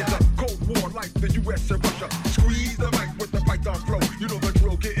crusher, it's a cold war like the US and Russia, squeeze the mic with the python flow, you know the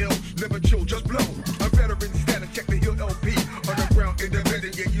drill, get ill, never chill, just blow, a veteran status, check the Hill LP, underground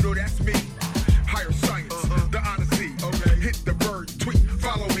independent, yeah you know that's me, higher science, the Odyssey, hit the bird, tweet,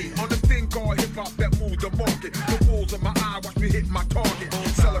 follow me, on this thing called hip-hop that moves the market, the wolves of my eye, watch me hit my target,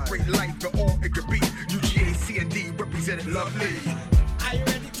 celebrate life for all it could be, UGA, C&D, represented lovely. Are you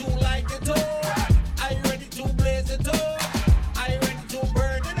ready to light it up? Are you ready to blaze it up? Are you ready to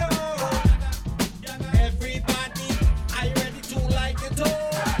burn it up? Everybody, are you ready to light it up?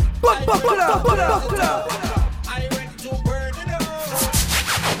 Are you ready to burn it up?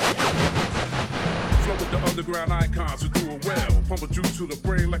 Flow with the underground icons who doing well. Pump a juice to the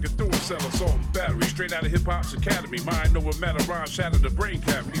brain like a Duracell or salt and battery. Straight out of hip hop's academy. Mind over matter, rhyme shatter the brain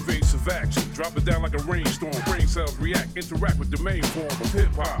cavity. Evasive action, drop it down like a rainstorm. Brain cells react, interact with the main form of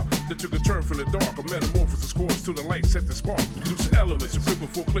hip hop that took a turn from the dark. A metamorphosis course to the light, set the spark. Producing elements and cripple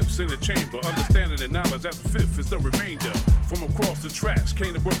for clips in the chamber. Understanding and knowledge at the fifth is the remainder. From across the tracks,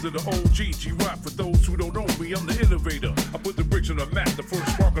 came the birth of the OG. G-Rock for those who don't know me, I'm the innovator. I put the bricks on the map. The first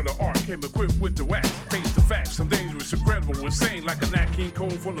spark of the art came equipped with the wax. Face the facts, I'm dangerous, incredible, insane like a Nat King Cole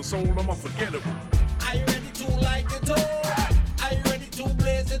from the soul. I'm unforgettable. Are you ready to light it up? Are you ready to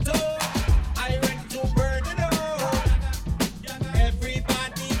blaze it up? Are you ready to burn it up?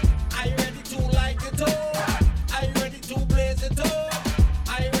 Everybody, are you ready to light it up? Are you ready to blaze it up?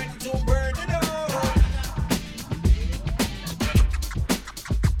 Are you ready to burn it up?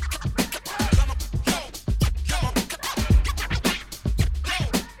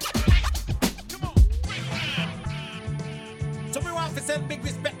 So we want to send big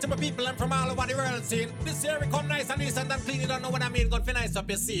respect to my people and from all over the world scene. This year we come nice and decent and clean. You don't know what I mean. Gonna be nice up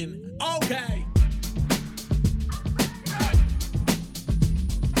your scene. Okay.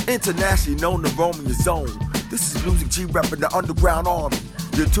 Internationally known to roam in your zone. This is Music G repping the underground army.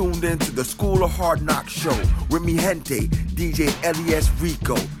 You're tuned in to the School of Hard Knocks show with mi gente, DJ L.E.S.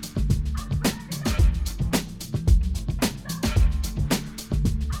 Rico.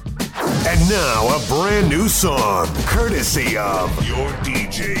 And now a brand new song, courtesy of your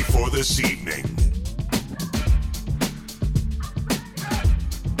DJ for this evening.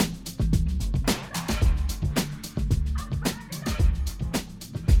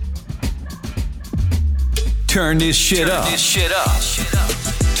 Turn this shit up.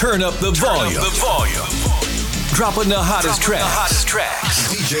 Turn up the volume. Dropping the hottest tracks.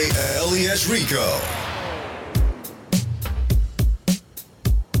 DJ L.E.S. Rico.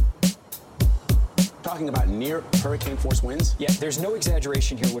 Talking about near hurricane force winds? Yeah, there's no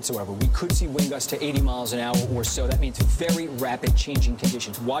exaggeration here whatsoever. We could see wind gusts to 80 miles an hour or so. That means very rapid changing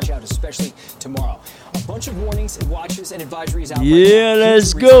conditions. Watch out, especially tomorrow. A bunch of warnings and watches and advisories out. Yeah,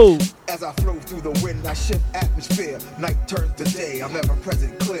 let's go. As I flow through the wind, I shift atmosphere. Night turns to day, I'm ever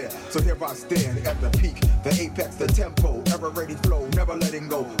present clear. So here I stand at the peak, the apex, the tempo, ever ready flow, never letting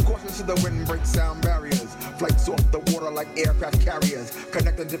go. Caution to the wind break sound barriers. Flights off the water like aircraft carriers.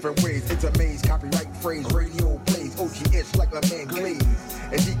 Connecting different ways, it's a maze, copyright phrase, radio plays, OG-ish like my man Glaze.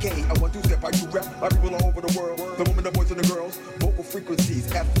 And DK, I want to step, I do rap, our people all over the world. The women, the boys, and the girls, vocal frequencies,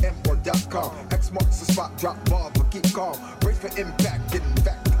 FM or .com. X marks the spot, drop bomb, but keep calm. Brace for impact, getting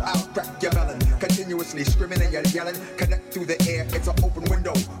back. Everybody screaming and yelling, connect through the air. It's an open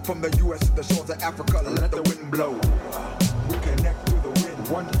window from the U.S. to the shores of Africa. Let the wind blow. We connect through the wind.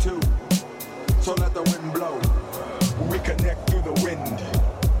 1, 2. So let the wind blow. We connect through the wind.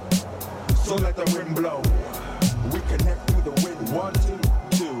 So let the wind blow. We connect through the wind. 1, 2,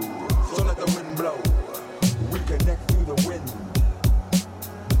 2. So let the wind blow. We connect through the wind.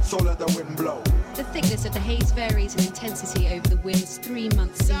 So let the wind blow. The thickness of the haze varies in intensity over the wind's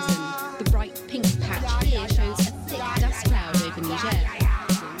 3-month season. The bright pink patch here shows a thick dust cloud over Niger.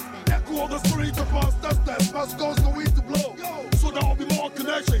 Echo the streets of our steps, bus goes going to blow. So there will be more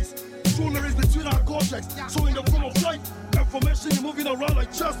connections. Jewelry between our cortex. So in the form of light, information is moving around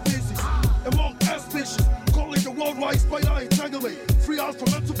like chess pieces. Among S species, calling the worldwide spider entanglement. Free us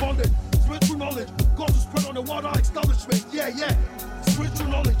from mental bondage. Spiritual knowledge, got to spread on the water establishment. Yeah. Spiritual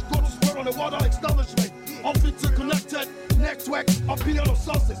knowledge, got to spread on the water establishment. Of interconnected network, opinion of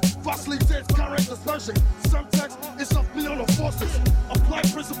sources. Facilitates current dispersion. Some text is of million of forces. Apply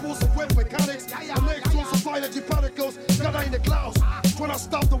principles of wave mechanics. And make tools of energy particles gather in the clouds. Trying to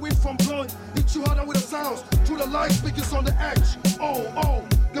stop the wind from blowing. Hit you harder with the sounds. Through the light speakers on the edge. Oh.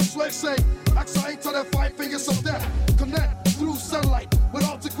 The swag say, excite to the 5 fingers of death. Connect through sunlight. With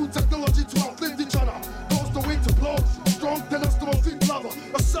optical technology to outfit each other. Cause the wind to blow. Strong tenants to my feet lava.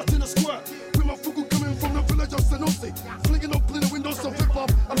 A set in a square. With my fuku coming from the village of Sanusi. Flinging up the windows of hip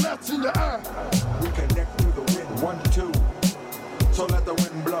hop and left in the air. We connect through the wind. 1, 2. So let the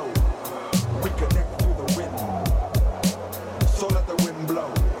wind blow. We connect through the wind. So let the wind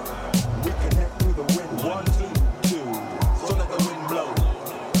blow. We connect through the wind. 1, 2, 2. So let the wind blow.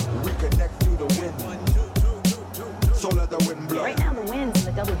 We connect through the wind. So let the wind blow. Right now the wind's in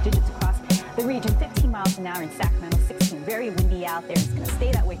the double digits across the region. 15 miles an hour in Sacramento, 16. Very windy out there. It's going to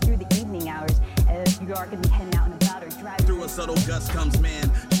stay that way through the evening hours as you are going to be heading out and about or driving. Through a subtle gust comes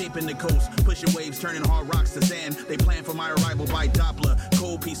man, shaping the coast, pushing waves, turning hard rocks to sand. They plan for my arrival by Doppler.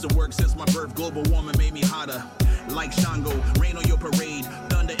 Cold piece of work since my birth. Global warming made me hotter. Like Shango, rain on your parade.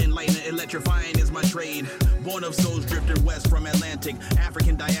 Thunder and lightning, electrifying is my trade. Born of souls drifting west from Atlantic.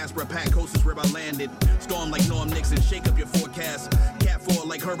 African diaspora, pack coast is where I landed. Storm like Norm Nixon, shake up your forecast. Cat 4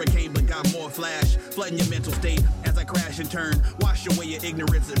 like hurricane, but got more flash. Flooding your mental state as I crash and turn. Wash away your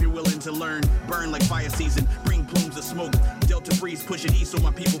ignorance if you're willing to learn. Burn like fire season, bring plumes of smoke. Delta breeze pushing east so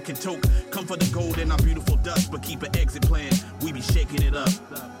my people can toke. Come for the gold in our beautiful dust, but keep an exit plan. We be shaking it up.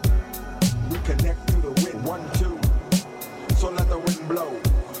 We connect through the wind. 1, 2. So let the wind blow.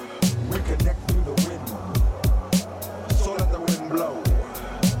 We connect through the wind. So let the wind blow.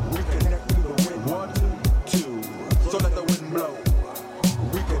 We connect through the wind. 1, 2, 2. So let the wind blow.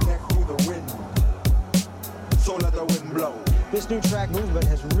 We connect through the wind. So let the wind blow. This new track movement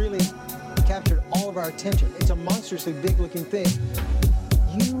has really captured all of our attention. It's a monstrously big-looking thing.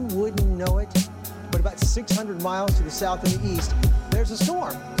 You wouldn't know it, but about 600 miles to the south and the east, there's a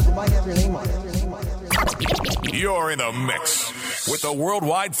storm. It might have your name on it. You're in the mix with the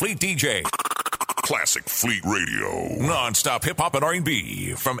worldwide Fleet DJ. Classic Fleet Radio. Non-stop hip-hop and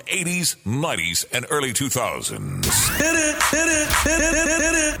R&B from 80s, 90s, and early 2000s.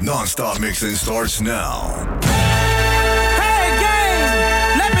 Non-stop mixing starts now. Hey,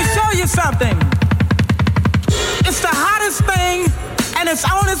 gang! Let me show you something. It's the hottest thing, and it's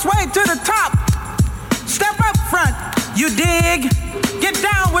on its way to the top. Step up front, you dig? Get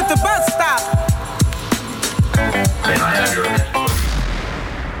down with the bus stop. Can I have your attention?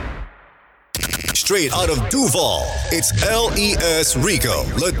 Straight out of Duval, it's L.E.S. Rico,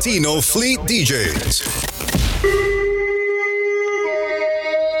 Latino Fleet DJs.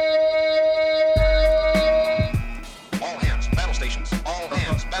 All hands, battle stations. All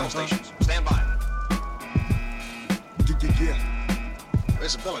hands, battle stations. Stand by. Yeah.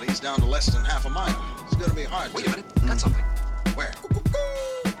 Visibility is down to less than half a mile. It's gonna be hard. Wait a minute, got something. Where?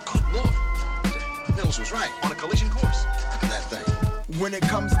 Good Lord. Mills was right. On a collision course. Look at that thing. When it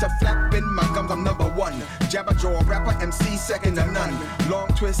comes to flapping my gums, I'm number one. Jabba jaw, rapper, MC, second to none. Long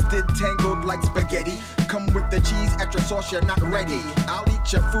twisted, tangled like spaghetti. Come with the cheese, extra sauce, you're not ready. I'll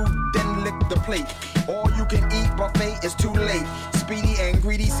eat your food, then lick the plate. All you can eat buffet is too late. Speedy and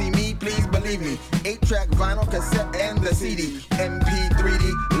greedy, see me, please believe me. 8-track vinyl, cassette, and the CD.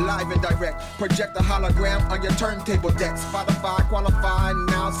 MP3D, live and direct. Project a hologram on your turntable deck. Spotify qualified,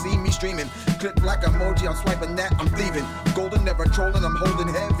 now see me streaming. Click like emoji, I'm swiping that, I'm thieving. Golden, never trolling, I'm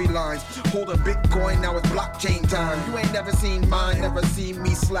holding heavy lines. Holding Bitcoin, now it's blockchain time. You ain't never seen mine, never seen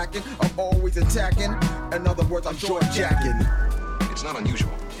me slacking. I'm always attacking. In other words, I'm short jacking. It's not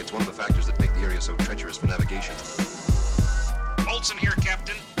unusual. It's one of the factors that make the area so treacherous for navigation. Olson here,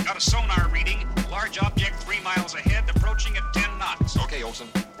 Captain. Got a sonar reading. Large object 3 miles ahead, approaching at 10 knots. Okay, Olson.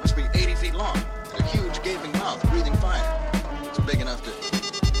 Must be 80 feet long. A huge gaping mouth, breathing fire. It's big enough to...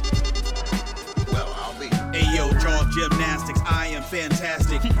 Well, I'll be. Ayo, jaw gymnastics, I am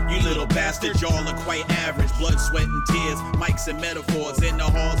fantastic. You little bastard, y'all are quite average. Blood, sweat, and tears, mics and metaphors. In the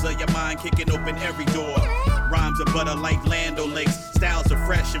halls of your mind, kicking open every door. Rhymes are butter like Lando Lakes. Styles are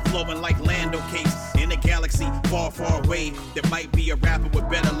fresh and flowing like Lando cakes. In a galaxy far, far away, there might be a rapper with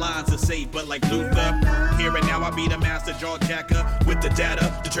better lines to say. But like Luther, here and now I be the master jaw jacker with the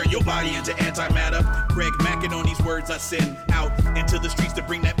data to turn your body into antimatter. Greg macking on these words I send out into the streets to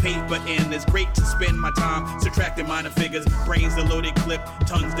bring that paper in. It's great to spend my time subtracting minor figures. Brains the loaded clip,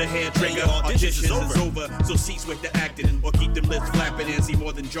 tongues the hair trigger. Auditions is over, so cease with the acting or keep them lips flapping and see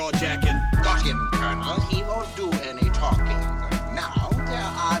more than jaw jacking. Got him, Colonel. He won't do any talking. Now there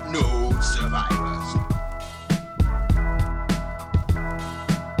are no survivors.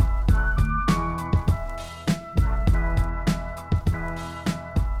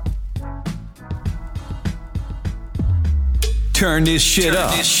 Turn this shit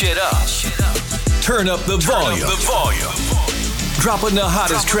up. Turn up the volume. Dropping the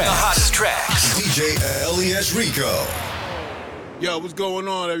hottest tracks. DJ L.E.S. Rico. Yo, what's going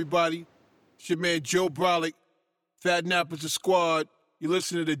on, everybody? It's your man Joe Brolic, Fat Nappers the Squad. You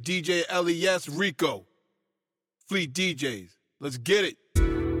listen to the DJ L.E.S. Rico. Fleet DJs. Let's get it.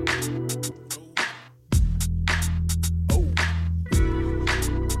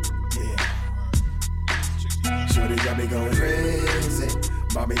 Shorty got me going crazy.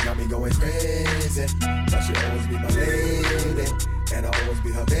 Mommy got me going crazy. But she always be my lady, and I'll always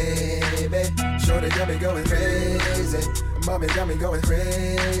be her baby. Shorty got me going crazy. Mommy got me going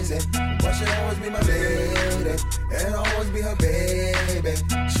crazy. But she always be my lady, and I'll always be her baby.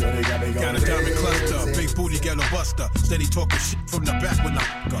 Shorty got me going crazy. Got a diamond cluster, big booty ghetto buster. Steady talking shit from the back when I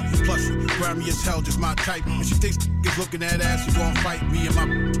got plus you. Grimy as hell, just my type. When she thinks is looking at ass, she gon' fight me and my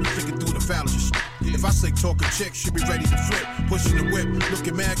thinking through the fallacious shit. If I say talk a chick, she be ready to flip. Pushing the whip,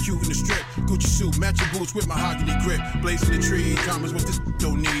 looking mad cute in the strip. Gucci suit, matching boots with mahogany grip. Blazing the trees, Thomas what this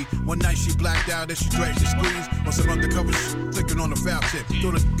don't need. One night she blacked out and she dragged the squeeze. On some undercover shit, flicking on the foul tip.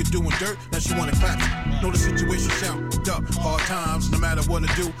 Thought a nigga doing dirt, now she wanna clap it. Know the situation sound up. Hard times, no matter what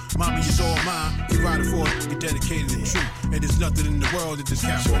I do. Mommy is all mine. Keep riding for a nigga dedicated and true. And there's nothing in the world that this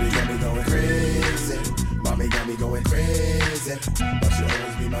can't. Shorty got me going crazy. Mommy got me going crazy. But she'll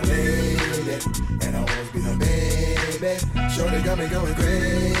always be my lady, and I'll always be her baby. Shorty got me going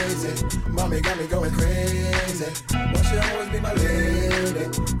crazy. Mommy got me going crazy. But she'll always be my lady,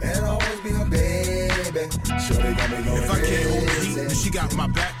 and I'll always be her baby. Shorty got me going crazy. If I can't hold the heat, then she got my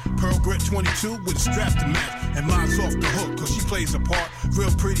back. Pearl Grit 22 with a strap to match. And mine's off the hook, cause she plays a part.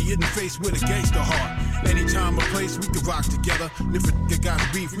 Real pretty in the face with a gangster heart. Anytime or place, we can rock together. And if a nigga got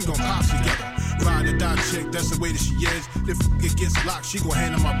beef, we gon' pop together. Ride or die chick, that's the way that she is. If it gets locked, she gon'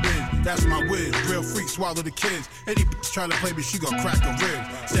 handle my biz. That's my whiz. Real freak, swallow the kids. Any bitch try to play me, she gon' crack a rib.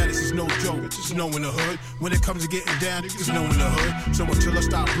 Status is no joke, it's no in the hood. When it comes to getting down, it's no in the hood. So until I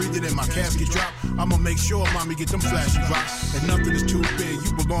stop breathing and my casket drop, I'ma make sure mommy get them flashy rocks. And nothing is too big,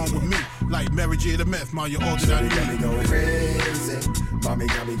 you belong with me. Like Mary J. the Meth, my you're older than me. Got me going crazy. Mommy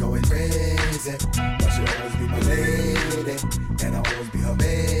got me going crazy. But she'll always be my lady, and I'll always be her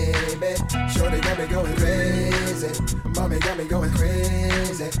baby. Shorty got me going crazy. Mommy got me going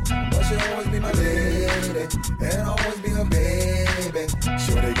crazy. But she'll always be my lady, and I'll always be her baby.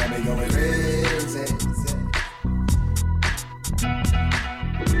 Shorty got me going crazy.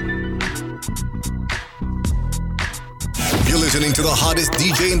 You're listening to the hottest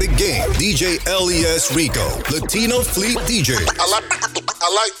DJ in the game, DJ L.E.S. Rico, Latino Fleet DJ. I like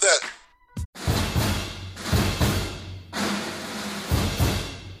that.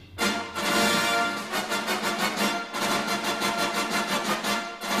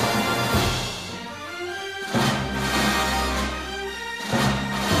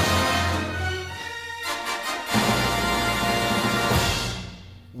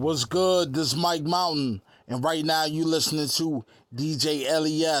 What's good? This is Mike Mountain, and right now you listening to DJ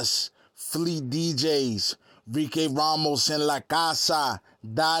L.E.S. Fleet DJs, Ricky Ramos en la casa.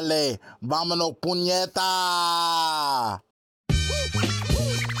 Dale, vámonos puñeta.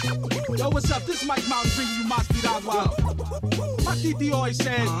 Yo, what's up? This is Mike Mountain bringing you más piragua. My titi always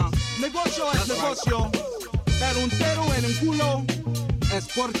said, negocio es negocio, pero un tero en un culo es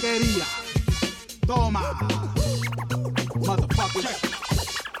porquería. Toma, motherfuckers.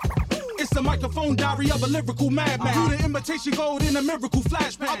 It's the microphone diary of a lyrical madman. You the imitation gold in a miracle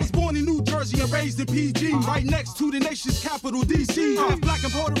flashback. I was born in New Jersey and raised in PG, right next to the nation's capital, DC. Half black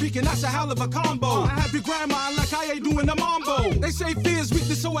and Puerto Rican, that's a hell of a combo. I have your grandma like I ain't doing the mambo. They say fear is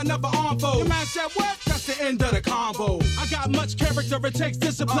weakness, so I never armbo. Your man said what? That's the end of the combo. I got much character, it takes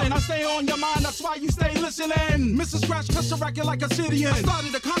discipline. I stay on your mind, that's why you stay listening. Mr. Scratch cuss the record like a Syrian. I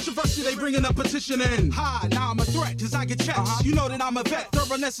started a controversy, they bringing a petition in. Ha, now I'm a threat, cause I get checks. You know that I'm a vet,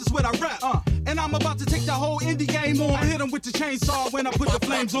 thoroughness is what I rep. And I'm about to take the whole indie game on. I hit them with the chainsaw when I put the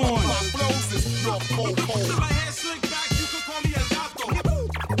flames on. My flows is your cold. My hair slick back, you can call me El Gato.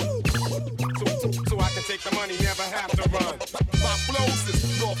 So I can take the money, never have to run. My flows is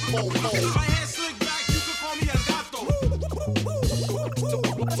your cold. My hair slick back, you can call me El Gato.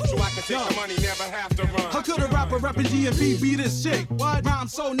 So I can take the money, never have to run. How could a rapper rapping DMV be this sick? What? Rhyme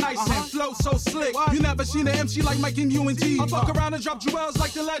so nice and flow so slick. What? You never seen an MC like Mike and UNT. I fuck around and drop jewels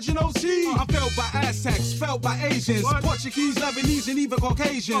like the legend OC. I'm felt by Aztecs, felt by Asians, what? Portuguese, Lebanese, and even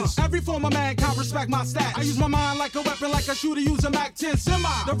Caucasians. Every form of mankind respect my stats. I use my mind like a weapon, like a shooter use a Mac 10 semi.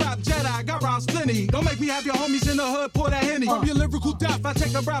 The rap Jedi got rhymes plenty. Don't make me have your homies in the hood pour that Henny. From your lyrical death, I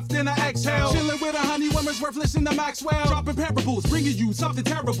take a breath, then I exhale. Chilling with a honey woman's worth listening to Maxwell. Dropping parables, bringing you something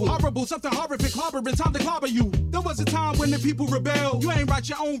terrible, horrible, something horrific, harboring time to clobber you. There was a time when the people rebelled. You ain't write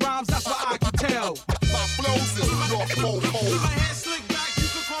your own rhymes, that's what I can tell. My flows is your cold. My hair slick back, you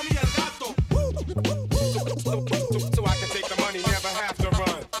can call me El Gato. So I can take the money, never have to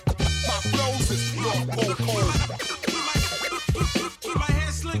run. My flows is your cold. My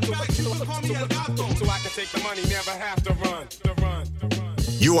hair slick back, you can call me El Gato. So I can take the money, never have to run.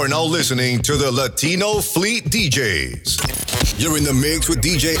 You are now listening to the Latino Fleet DJs. You're in the mix with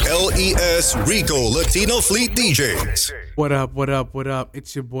DJ L.E.S. Rico, Latino Fleet DJs. What up?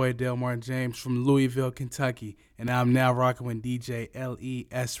 It's your boy Delmar James from Louisville, Kentucky, and I'm now rocking with DJ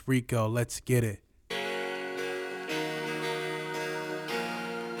L.E.S. Rico. Let's get it.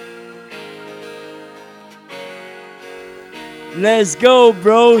 Let's go,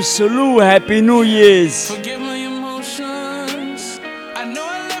 bro. Salute. Happy New Year's. Forgive my emotions. I know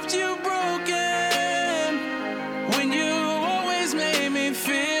I left you broken when you always made me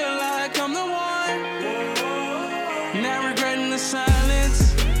feel like I'm the one. Now regretting the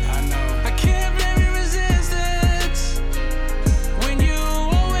silence. I can't blame your resistance when you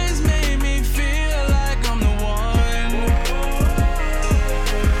always made me feel like I'm the one.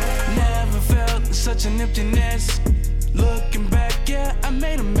 Never felt such an emptiness. Looking back, yeah, I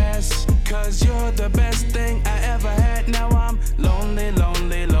made a mess. Cause you're the best thing I ever had. Now I'm lonely,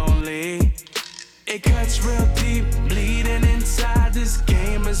 lonely, lonely. It cuts real deep, bleeding inside. This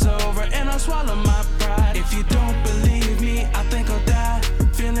game is over and I'll swallow my pride. If you don't believe me, I think I'll die.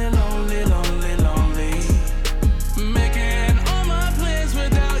 Feeling lonely, lonely, lonely. Making all my plans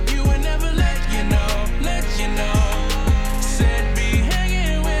without you and never let you know, let you know. Said be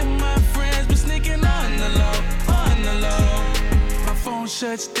hanging with my friends, but sneaking on the low. My phone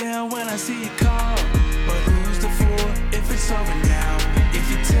shuts down when I see you call. But who's the fool if it's over now? If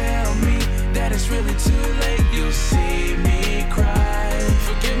you tell me that it's really too late, you'll see me cry.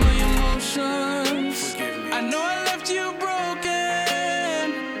 Forgive my emotions. I know I left you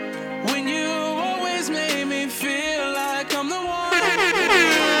broken when you always made me feel like I'm the one.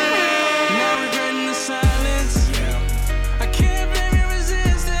 Now regretting the silence. I can't blame your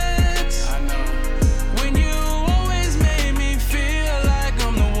resistance. I know. When you always made me feel like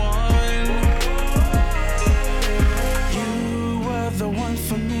I'm the one. You were the one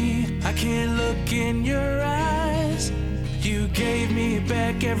for me. I can't look in your eyes. You gave me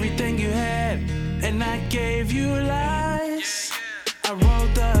back everything you had, and I gave you lies. I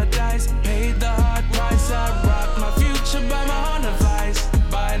rolled the dice, paid the hard price. I rocked my future by my own advice.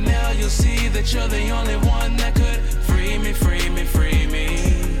 By now you'll see that you're the only one that could free me, free me, free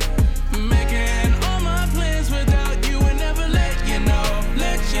me. Making all my plans without you and never let you know,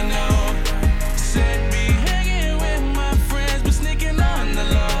 let you know. Said be hanging with my friends, but sneaking on the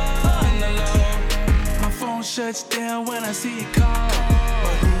low, on the low. My phone shuts down when I see you call.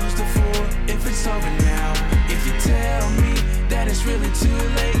 But who's the fool if it's over now? If you tell me that it's really too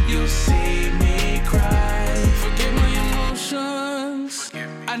late, you'll see me cry. Forgive my emotions.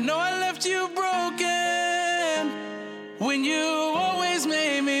 I know I left you broken when you always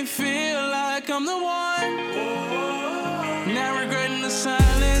made me feel like I'm the one. Now regretting the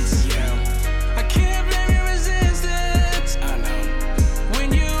silence. I can't blame your resistance. I know.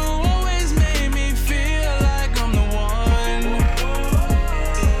 When you always made me feel like I'm the one.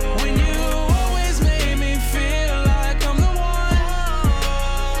 When you always made me feel like I'm the one.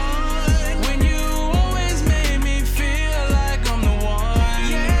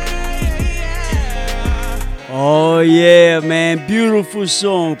 yeah, man. Beautiful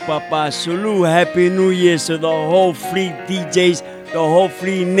song, Papa. Salute. Happy New Year to the whole Fleet DJs, the whole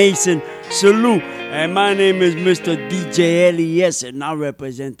Fleet Nation. Salute. And my name is Mr. DJ L.E.S. and I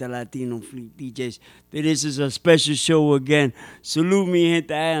represent the Latino Fleet DJs. This is a special show again. Salute me,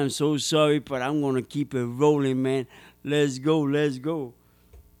 gente. I am so sorry, but I'm going to keep it rolling, man. Let's go, let's go.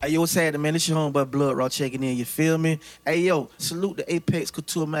 Hey, yo, what's happening, man? It's your homeboy Blood Raw checking in, you feel me? Hey, yo, salute the Apex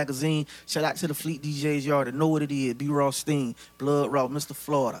Couture magazine. Shout out to the Fleet DJs. You already know what it is. B. Rothstein, Blood Raw, Mr.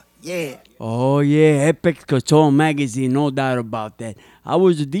 Florida. Yeah. Oh, yeah, Apex Couture magazine, no doubt about that. I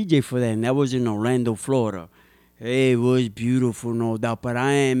was the DJ for that, and that was in Orlando, Florida. It was beautiful, no doubt, but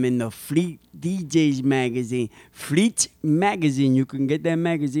I am in the Fleet DJs magazine. Fleet magazine, you can get that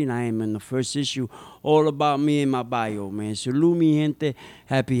magazine. I am in the first issue, all about me and my bio, man. Salute me, gente.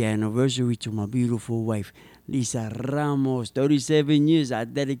 Happy anniversary to my beautiful wife, Lisa Ramos. 37 years, I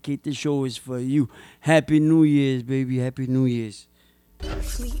dedicate the show is for you. Happy New Year's, baby, Happy New Year's.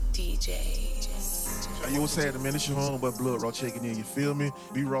 Fleet DJs. Hey, yo, what's happening, man? It's your homeboy Blood Raw checking in, you feel me?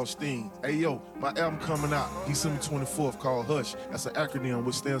 B. Rothstein. Hey, yo, my album coming out December 24th called Hush. That's an acronym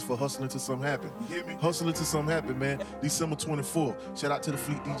which stands for Hustling Till Something Happen. You hear me? Hustling Till Something Happen, man. December 24th. Shout out to the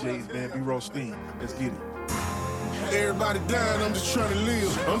Fleet DJs, man. B. Rothstein. Let's get it. Everybody dying, I'm just trying to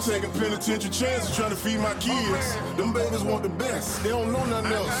live. I'm taking penitentiary chances, trying to feed my kids. Them babies want the best, they don't know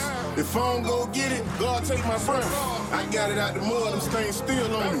nothing else. If I don't go get it, God take my breath. I got it out the mud, them stains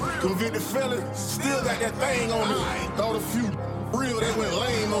still on me. Convicted felon, still got that thing on me. Thought a few real, they went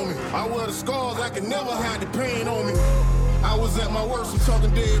lame on me. I wear the scars, I can never hide the pain on me. I was at my worst, I'm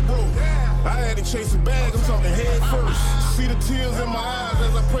talking dead broke. I had to chase a bag, I'm talking head first. See the tears in my eyes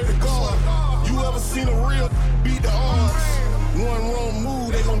as I pray to God. You ever seen a real beat the odds? One wrong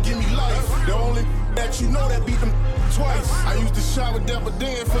move, they gon' give me life. The only that you know that beat them twice. I used to shop with Dapper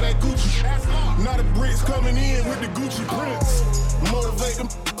Dan for that Gucci. Now the bricks coming in with the Gucci prints. Motivate them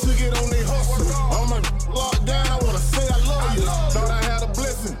to get on their hustle. All my locked down, I wanna say I love you. Thought I had a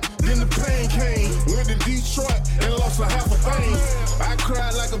blessing, then the pain came. Went to Detroit and lost a half a thing. I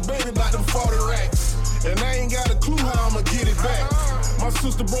cried like a baby about them 40 racks. And I ain't got a clue how I'ma get it back. My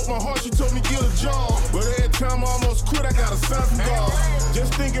sister broke my heart, she told me get a job. But every time I almost quit, I got a sign from God.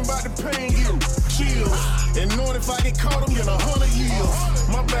 Just thinking about the pain, get chills. And knowing if I get caught, I'm getting 100 years.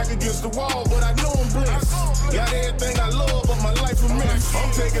 My back against the wall, but I know I'm blessed. Got everything I love, but my life a mess. I'm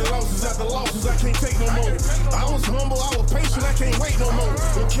taking losses after losses, I can't take no more. I was humble, I was patient, I can't wait no more.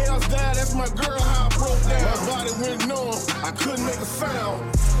 When chaos died, that's my girl, how I broke down. My body went numb, I couldn't make a sound.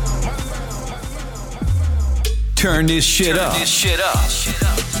 Turn this shit up.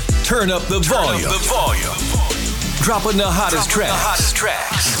 Turn up the volume. Dropping the hottest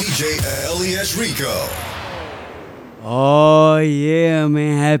tracks. DJ L.E.S. Rico. Oh, yeah,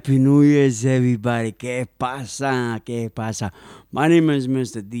 man. Happy New Year's, everybody. ¿Qué pasa? ¿Qué pasa? My name is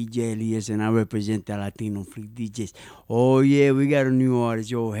Mr. DJ L.E.S. and I represent the Latino Fleet DJs. Oh, yeah, we got a new artist.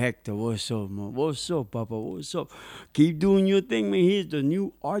 Yo, Hector, what's up, man? What's up, Papa? What's up? Keep doing your thing, man. He's the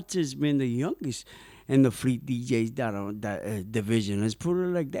new artist, man, the youngest. And the Fleet DJs that division. Let's put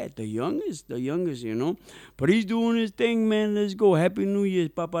it like that. The youngest, you know. But he's doing his thing, man. Let's go. Happy New Year's,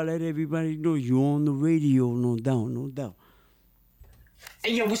 Papa. Let everybody know you on the radio. No doubt, no doubt.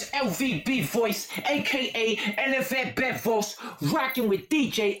 Hey, yo, it's LVB Voice, a.k.a. Elevate Bedvoice, rocking with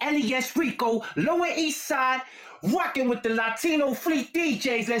DJ L.E.S. Rico, Lower East Side, rocking with the Latino Fleet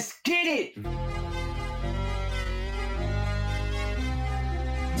DJs. Let's get it.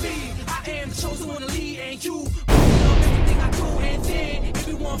 I am the chosen one to lead, and you love everything I do, and then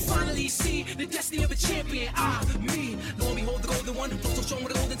everyone finally see the destiny of a champion. Me, lo and behold, the golden one, flow so strong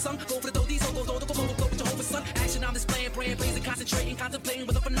with a golden tongue. Go for the dough, these go with Jehovah's son. Action, I'm displaying, praying, praising, concentrating, contemplating,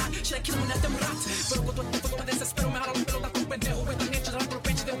 whether or not should I kill him and let them rot. Pero con todo fuego me desespero, me jalo un pelo, tan pendejo, me están hechos, arranco el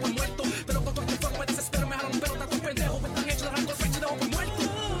pecho de un muerto. Pero con todo fuego me desespero, me jalo un pelo, tan pendejo, me están hechos, arranco el pecho de un muerto.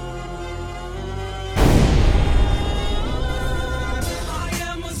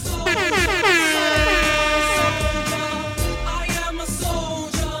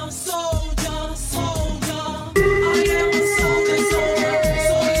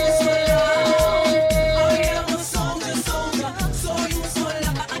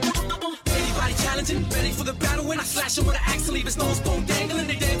 Ready for the battle when I slash him with an axe and leave his nose bone dangling.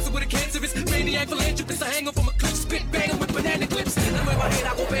 They dancing with a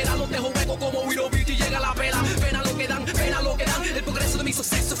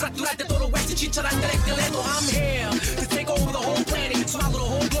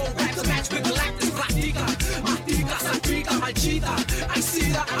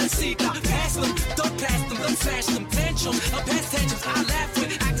concealer, unseeker. Pass them, don't pass them, don't smash them. Tantrum, past tantrums, I laugh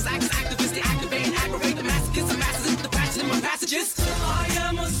with. Actors, activists, they activate and aggravate the masochists. The masses into the passion in my passages. I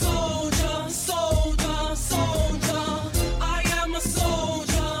am a soldier, soldier, soldier. I am a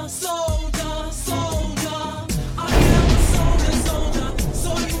soldier, soldier, soldier. I am a soldier, soldier.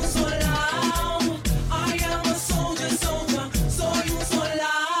 Soy un soldado. I am a soldier, soldier. Soy un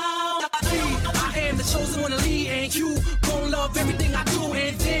soldado. I am the chosen one to lead, and you gon' love everything I do,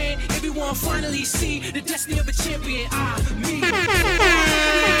 and then everyone finally see the destiny of a champion. Me. With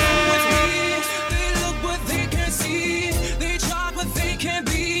me, they look but they can't see. They try but they can't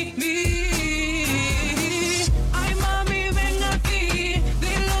be me. Ay mami, ven aquí.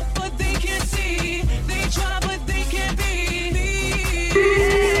 They look but they can't see. They try but they can't be me.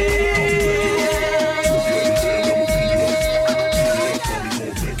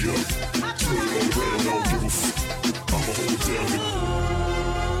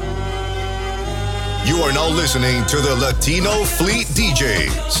 You are now listening to the Latino Fleet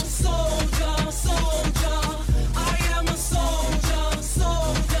DJs.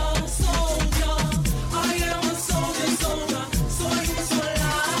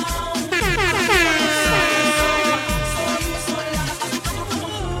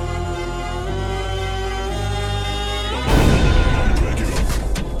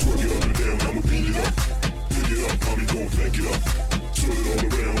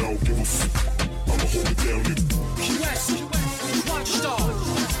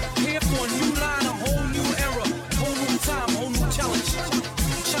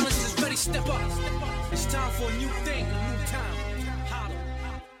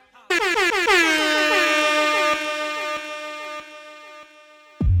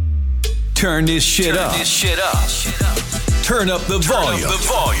 Turn this shit up. Turn up the volume.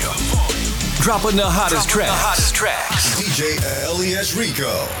 Dropping the hottest tracks. DJ L.E.S.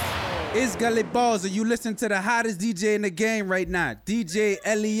 Rico. It's Gully Balls, and you listen to the hottest DJ in the game right now. DJ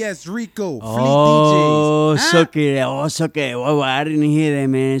L.E.S. Rico. Oh, Fleet DJs. suck it. Oh, suck it. Well, I didn't hear that,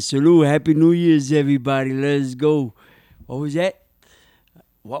 man. Salute. Happy New Year's, everybody. Let's go. What was that?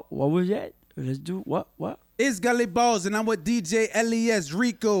 What was that? Let's do what? It's Gully Balls, and I'm with DJ L.E.S.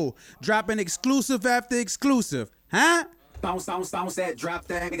 Rico, dropping exclusive after exclusive. Huh? Bounce, bounce, bounce that, drop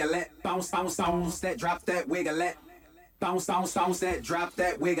that, wiggle. Bounce, bounce, bounce that, drop that, wiggle. Bounce, bounce, bounce that, drop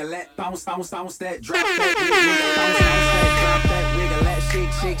that, wiggle. Bounce, bounce, bounce that, drop that, wiggle. Bounce, bounce that, drop that, wiggle.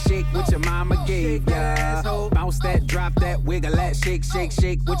 Shake, shake, shake what your mama gave ya. Bounce that, drop that, wiggle. Shake, shake,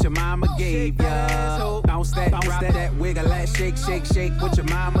 shake what your mama gave ya. Bounce that, drop that, wiggle. Shake, shake, shake what your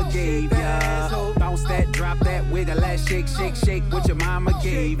mama gave ya. Bounce that, drop that, wiggle. Shake, shake, shake what your mama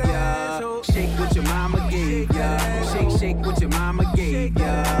gave ya. Shake what your mama gave ya. Shake, shake what your mama gave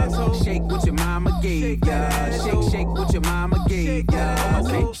ya. Shake what your mama gave ya. Shake, shake what your mama gave ya.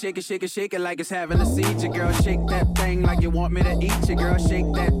 Okay, shake it, shake it, shake it like it's having a seizure, girl. Shake that thing like you want me to eat you, girl. Shake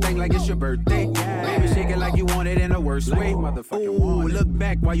that thing like it's your birthday. Baby, shake it like you want it in the worst way. Ooh, look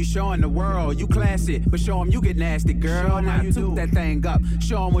back while you showing the world. You classy, but show them you get nasty, girl. Now you toot that thing up.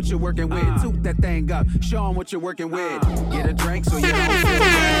 Show them what you're working with. Toot that thing up. Show them what you're working with. Get a drink so you don't feel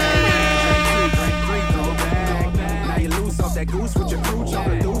bad. Drink three, throw it back. Now you loose off that goose with your crew. Jump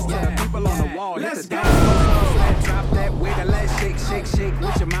the deuce to the people on the wall. Let's go. Drop that wiggle, let's shake, shake, shake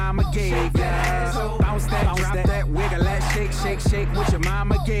what your mama gave ya. Bounce that, drop that wiggle, let's shake, shake, shake what your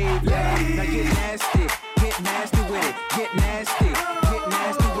mama gave ya. Now get nasty with it, get nasty with it, get nasty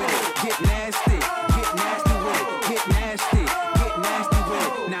with it, get nasty with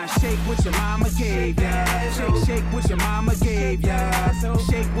it. Now shake what your mama gave ya. Shake, shake what your mama gave ya.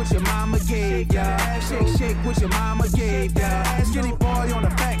 Shake what your mama gave ya. Shake, shake what your mama gave ya. Skinny boy on a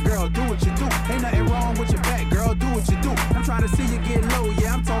fat girl, do what you do. Ain't nothing wrong with your fat girl, do what you do. I'm trying to see you get low,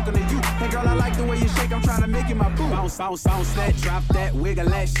 yeah, I'm talking to you. Hey girl, I like the way you shake, I'm trying to make it my boo. Bounce, bounce, bounce that, drop that, wiggle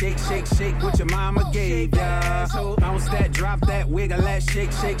that, shake, shake, shake what your mama gave ya. Bounce that, drop that, wiggle that,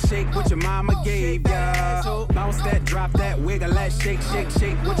 shake, shake, shake what your mama gave ya. Bounce that, drop that, wiggle that, shake, shake,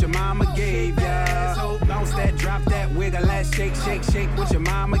 shake what your mama gave ya. Bounce that, drop that, wiggle that, shake, shake, shake what your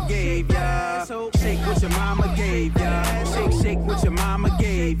mama gave ya. Shake what your mama gave ya. Shake, shake what your mama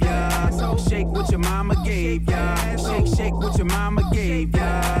gave ya. Shake what your mama gave ya. Shake, shake what your mama gave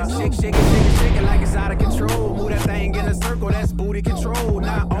ya. Shake, shake it, shake it, shake it like it's out of control. Move that thing in a circle, that's booty control.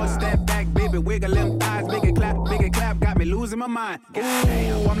 Now all step back, baby, wiggle them thighs, make it clap, got me losing my mind. Ooh,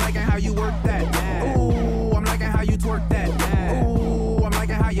 I'm liking how you work that. Ooh, I'm liking how you twerk that. Ooh, I'm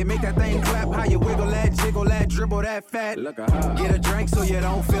liking how you make that thing clap, how you wiggle that, jiggle that, dribble Jumbo that fat. Get a drink so you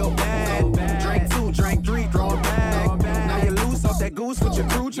don't feel bad. Drink 2, drink 3, throw it back. Now you loose off that goose with your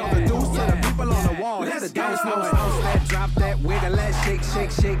crew. Jump the deuce to the people on the wall. That's a dance floor. Bounce that, drop that, wiggle that, shake,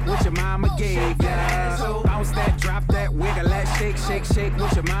 shake, shake. What your mama gave ya. Bounce that, drop that, wiggle that, shake, shake, shake.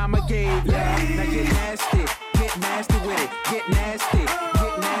 What your mama gave ya. Now get nasty with it. Get nasty with it. Get nasty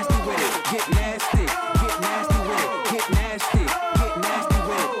with it. Get nasty with it.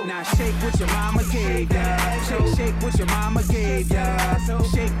 Now shake what your mama gave ya. Shake what your mama gave ya.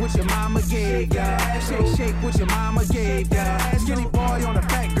 Shake what your mama gave ya. Shake what your mama gave ya. Skinny boy on the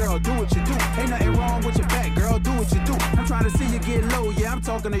fat girl, do what you do. Ain't nothing wrong with your fat girl, do what you do. I'm trying to see you get low, yeah, I'm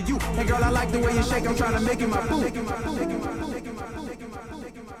talking to you. Hey girl, I like the way you shake, I'm trying to make it my boo.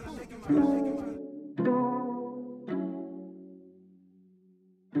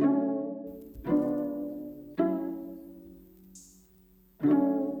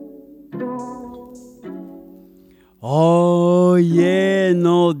 Oh, yeah,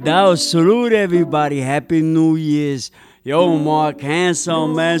 no doubt. Salute, everybody. Happy New Year's. Yo, Mark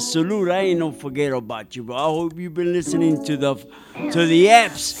Handsome, man. Salute. I ain't no forget about you, bro. I hope you've been listening to the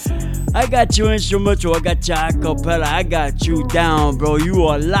apps. I got you instrumental. I got you a cappella. I got you down, bro. You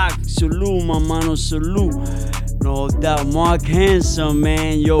are locked. Salute, my mano. Salute. No doubt. Mark Handsome,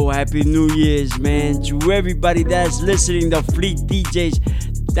 man. Yo, Happy New Year's, man. To everybody that's listening, the Fleet DJs.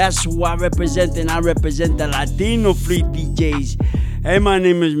 That's who I represent, and I represent the Latino Fleet DJs. Hey, my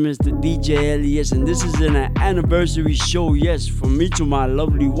name is Mr. DJ L.E.S, and this is an anniversary show, yes, from me to my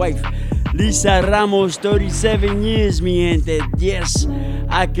lovely wife, Lisa Ramos, 37 years, mi gente. Yes,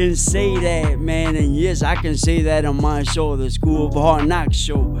 I can say that, man, and yes, I can say that on my show, the School of Hard Knocks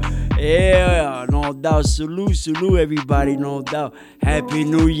show. Yeah, no doubt. Salute, everybody, no doubt. Happy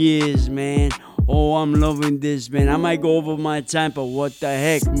New Year's, man. Oh, I'm loving this, man. I might go over my time, but what the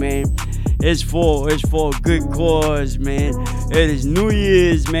heck, man? It's for a good cause, man. It is New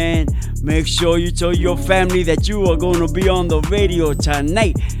Year's, man. Make sure you tell your family that you are going to be on the radio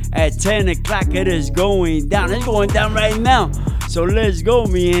tonight at 10 o'clock. It is going down. It's going down right now. So let's go,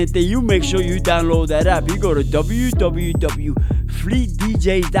 mi gente. You make sure you download that app. You go to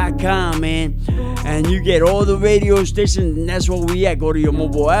www.fleetdjs.com, man. And you get all the radio stations. And that's where we at. Go to your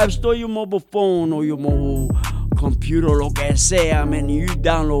mobile app store, your mobile phone, or your mobile computer, lo que sea, man. You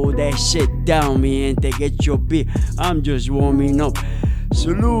download that shit down, mi gente. Get your beer. I'm just warming up.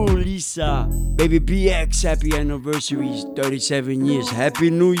 Salute, Lisa. Baby BX, happy anniversary. 37 years. Happy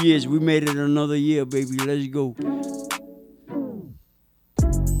New Year's. We made it another year, baby. Let's go.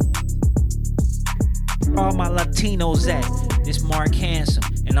 All my Latinos at this Mark Handsome,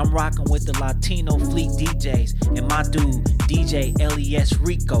 and I'm rocking with the Latino Fleet DJs and my dude DJ L.E.S.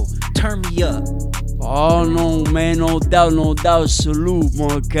 Rico. Turn me up. Oh no, man, no doubt. Salute,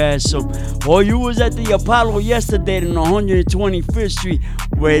 Mark Handsome. Oh, you was at the Apollo yesterday in 125th Street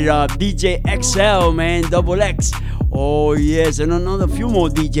with DJ XL, man, Double X. Oh yes, and another few more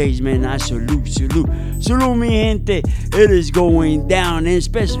DJs, man. I salute, mi gente. It is going down, and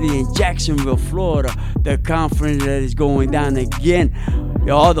especially in Jacksonville, Florida. The conference that is going down again.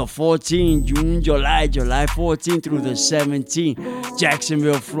 Yo, the 14th, July 14 through the 17th.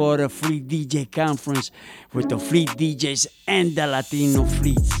 Jacksonville, Florida, Fleet DJ Conference with the Fleet DJs and the Latino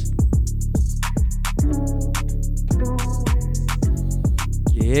Fleets.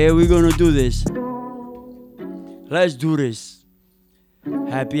 Yeah, we're gonna do this. Let's do this.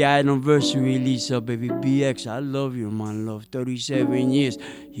 Happy anniversary, Lisa, baby BX. I love you, man. Love 37 years.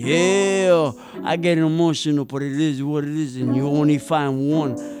 Yeah, I get emotional, but it is what it is, and you only find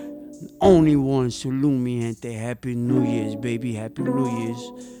one. Only one. Salute me, gente. Happy New Year's, baby. Happy New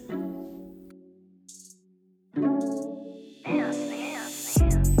Year's.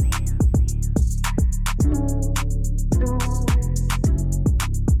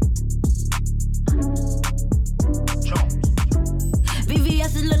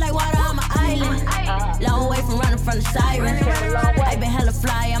 Look like water on my island. Long way from running from the siren. I been hella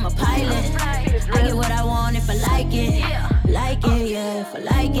fly, I'm a pilot. I get what I want if I like it. Like it, yeah, if I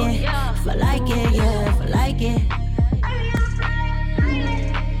like it. If I like it, yeah, if I like it.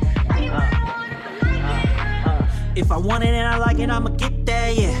 If I want it and I like it, I'ma get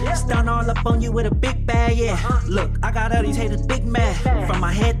there, yeah. Stun all up on you with a big bag, yeah. Look, I got all these haters big mad. From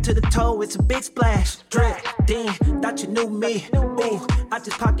my head to the toe, it's a big splash. Drip, Dean, thought you knew me. Ooh, I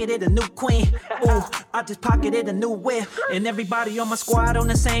just pocketed a new queen. Ooh, I just pocketed a new whip. And everybody on my squad on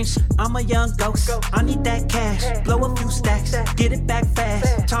the same shit. I'm a young ghost, I need that cash. Blow a few stacks, get it back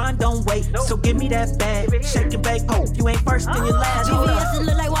fast. Time don't wait, so give me that bag. Shake and bake, oh, you ain't first and you last. VVS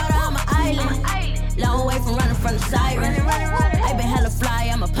look like water on my island. Long way from running from the siren. I been hella fly,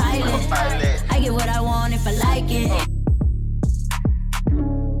 I'm a pilot. I get what I want if I like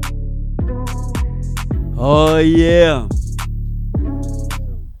Oh, yeah.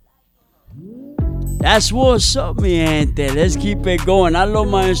 That's what's up, mi gente. Let's keep it going. I love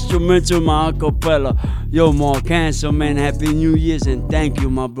my instrumental, my acapella. Yo, Mark Hanson, man, Happy New Year's, and thank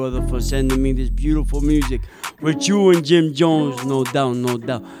you, my brother, for sending me this beautiful music with you and Jim Jones, no doubt, no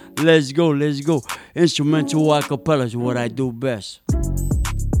doubt. Let's go, let's go. Instrumental acapella is what I do best.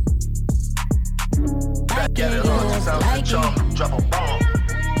 Get it on, sounds like jump, drop a bomb,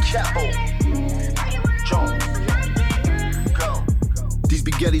 capo, jump. These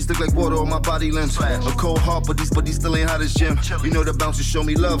spaghettis look like water on my body limbs. A cold heart, but these still ain't hot as gym. You know the bouncers show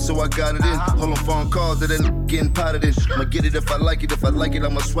me love, so I got it in. Hold on phone calls that ain't getting potted in. I'ma get it if I like it. If I like it,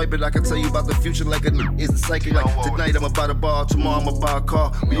 I'ma swipe it. I can tell you about the future like a is the psychic. Like tonight I'ma buy the bar, tomorrow I'ma buy a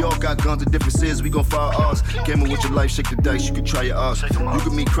car. We all got guns and differences, we gon' fire ours. Gamble with your life, shake the dice, you can try your odds. You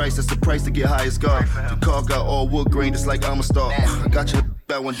can meet Christ, that's the price to get high as God. The car got all wood grain, just like I'm a star. I got your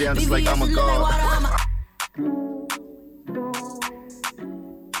that one down, just like I'm a god.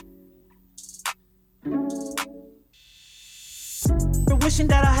 Wishing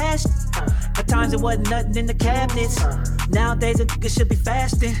that I had at times it wasn't nothing in the cabinets. Nowadays a nigga should be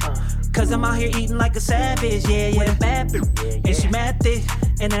fasting, cause I'm out here eating like a savage. Yeah, with a bad bitch, and she mad thick,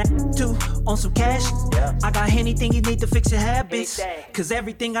 and that too on some cash. I got anything you need to fix your habits, cause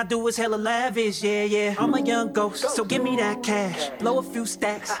everything I do is hella lavish. Yeah, I'm a young ghost, so give me that cash. Blow a few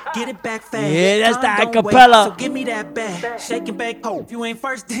stacks, get it back fast. Yeah, that's the Time don't acapella. wait, so give me that back. Shake and bake, hope you ain't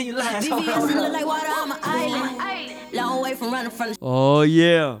first, then you last. VVS look like water on my island. Long way from running from the. Oh,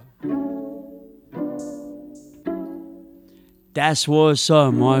 yeah. That's what's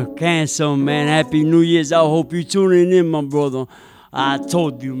up, Mark Hanson, man. Happy New Year's. I hope you tuning in, my brother. I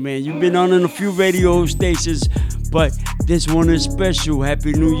told you, man. You've been on in a few radio stations, but this one is special.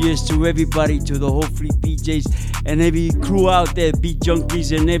 Happy New Year's to everybody, to the whole Fleet DJs and every crew out there, beat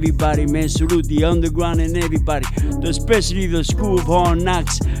junkies and everybody, man. Salute the underground and everybody, especially the School of Hard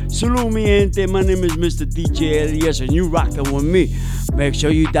Knocks. Salute me, gente. My name is Mr. DJ L.E.S, and you rockin' with me. Make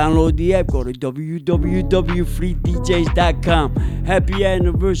sure you download the app. Go to www.fleetdjs.com. Happy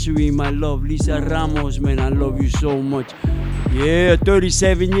anniversary, my love, Lisa Ramos, man. I love you so much. Yeah,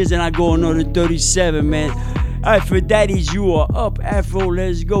 37 years and I go another 37, man. All right, for daddies, you are up. Afro,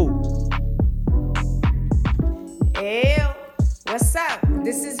 let's go. Hey, what's up?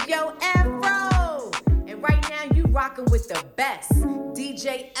 This is Yo Afro. And right now you rocking with the best,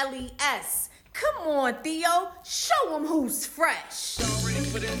 DJ L.E.S. Come on, Theo. Show them who's fresh. Come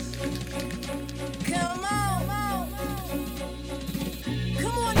on.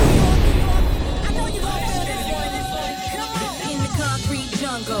 Come on, New York. I know you're gonna feel this one. Come on. In the concrete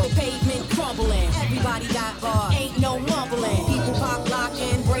jungle, pavement crumbling. Everybody got bars, ain't no mumbling. People pop,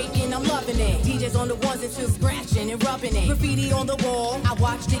 locking, breaking, I'm loving it. DJs on the ones and twos, scratching and rubbing it. Graffiti on the wall, I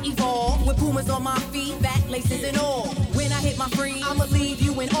watched it evolve. With Pumas on my feet, back laces and all. When I hit my free, I'ma leave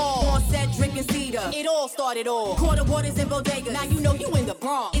you in awe. On set, drinking cedar, it all started all. Quarter waters and bodegas, now you know you in the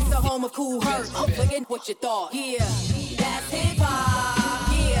Bronx. It's the home of cool hurt, oh, forget what you thought. Yeah, that's hip-hop.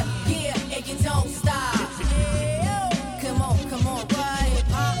 Yeah, and you don't stop. Come on, what?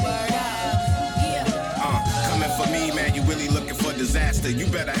 Hip-hop, word up. Coming for me, man, you really looking for disaster. You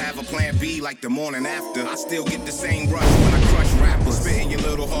better have a plan B like the morning after. I still get the same rush when I crush rappers. Spitting your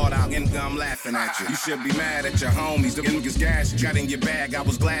little heart out and I'm laughing at you. You should be mad at your homies. The niggas gas you. Got in your bag, I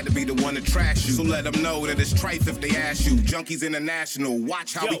was glad to be the one to trash you. So let them know that it's trife if they ask you. Junkies International,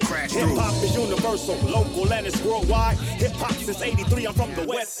 watch how we crash through. Hip-hop is universal, local and it's worldwide. Hip-hop since 83, I'm from the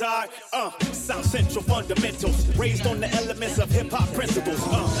west side. South Central fundamentals. Raised on the elements of hip-hop principles.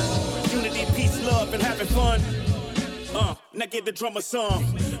 Unity, peace, love, and having fun. Now give the drummer some.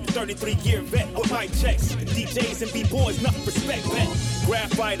 33-year vet with mic checks. DJs and B-boys, enough respect that.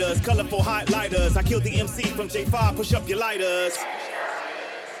 Graph fighters, colorful highlighters. I killed the MC from J5, push up your lighters.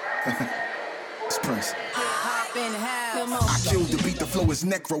 It's Prince. In house. Come on. I killed the beat, the flow is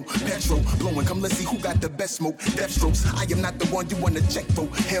necro, petro, blowing. Come, let's see who got the best smoke. Death strokes. I am not the one you wanna check for.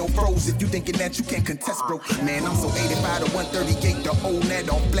 Hell froze if you thinking that you can't contest, bro. Man, I'm so 85 to 138. The old net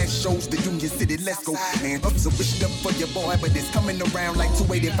on flash shows. The Union City, let's go. Man, up so wished up for your boy, but it's coming around like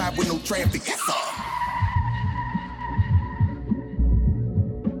 285 with no traffic. Yes, sir.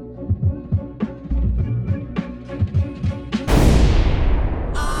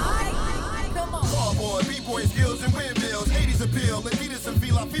 Skills and windmills, 80s appeal, Adidas and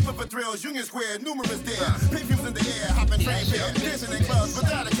Fila, FIFA for thrills, Union Square, numerous there. Perfumes in the air, hopping train fair, dancing in clubs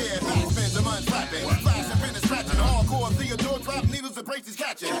without a care. Backspins and mud slapping, flash and finish scratching. Hardcore Theodore drop needles and braces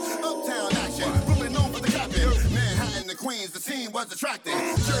catching. Uptown action, Brooklyn known for the captain. Manhattan, the Queens, the scene was attracting.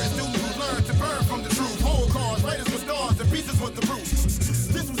 Sure students who learned to burn from the truth. Whole cars, writers with stars, and pieces with the roots.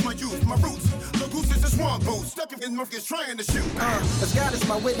 This was my youth, my roots. The goose is a swamp. boots. Stuck in Murphy's trying to shoot. As God is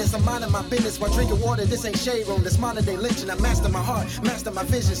my witness, I'm minding my business while drinking water. This ain't shade room, this modern day lynching. I master my heart, master my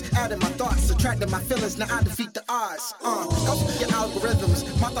visions, added my thoughts, subtracted my feelings. Now I defeat the odds. Help me get algorithms.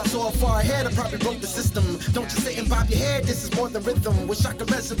 My thoughts so far ahead, I probably broke the system. Don't just sit and bob your head, this is more than rhythm. Wish I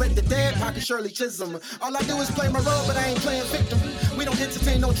could resurrect the dead, pocket Shirley Chisholm. All I do is play my role, but I ain't playing victim. We don't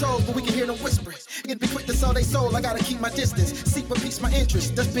entertain no trolls, but we can hear them whispers. Get be quick to sell they soul, I gotta keep my distance. Seek what piques my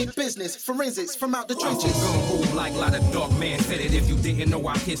interest, that's big business. Forensics from out the trenches. Gun like a lot of dark man said it. If you didn't know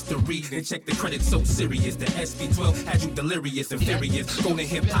our history, then check the credits so serious. The SB12 had you delirious and furious. Going to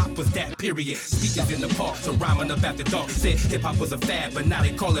hip hop was that period. Speakers in the park, so rhyming up after dark. Said hip hop was a fad, but now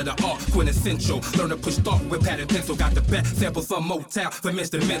they call it an art. Quintessential. Learn to push thought with pad and pencil. Got the best samples from Motown for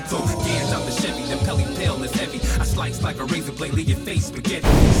instrumental. Gans out the Chevy, the Pelly Pale is heavy. I slice like a razor blade, leave your face spaghetti.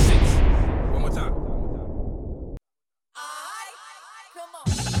 6. One more time.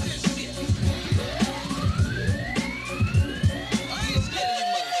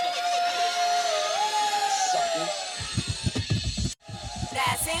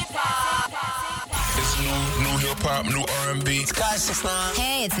 New hip-hop, new R&B.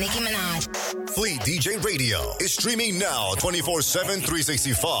 Hey, it's Nicki Minaj. Fleet DJ Radio is streaming now 24/7,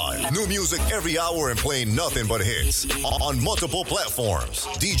 365. New music every hour and playing nothing but hits on multiple platforms.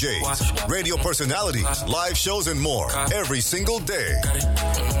 DJs, radio personalities, live shows, and more every single day.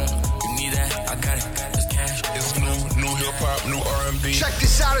 You need that? I got it. It's cash. It's new hip-hop, new R&B. Check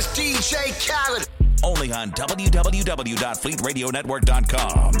this out, it's DJ Khaled. Only on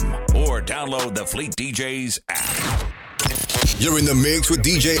www.fleetradionetwork.com or download the Fleet DJs app. You're in the mix with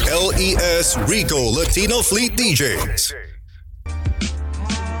DJ L.E.S. Rico, Latino Fleet DJs.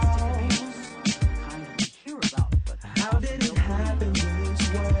 How did it happen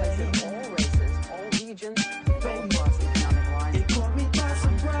this way? All races, all regions, it caught me by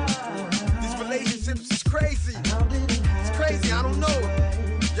surprise. These relationships is crazy. It's crazy, I don't know.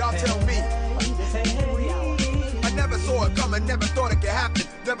 Y'all tell me. I never saw it coming, never thought it could happen.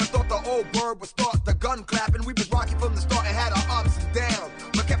 Never thought the old bird would start the gun clapping. We was rocky from the start and had our ups and downs,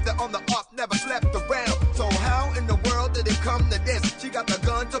 but kept it on the up, never slept around. So how in the world did it come to this? She got the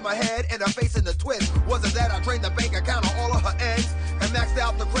gun to my head and her face in the twist. Was it that I drained the bank account on all of her ends and maxed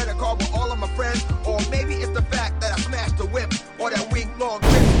out the credit card with all of my friends? Or maybe it's the fact that I smashed the whip, or that week-long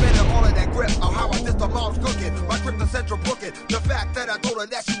trip spending all of that grip, or how I dissed her mom's cooking, my trip to Central Booking, the fact that I told her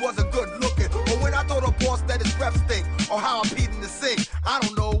that she wasn't good looking, or when I told her boss that his breath stink, or how I'm peeing in the sink. I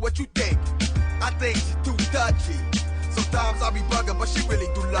don't know what you think. I think she's too touchy. Sometimes I'll be bugging, but she really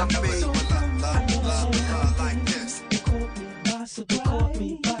do love me. Love like this. It caught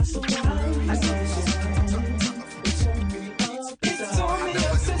me by surprise. It's tore me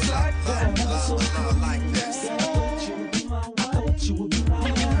up since like that. Love like this. I thought you would be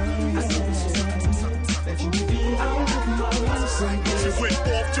mine. That you would be out of my life someday. She went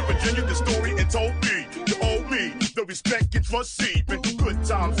off to Virginia, the story, and told me, you owe me the respect and trust. See, been through good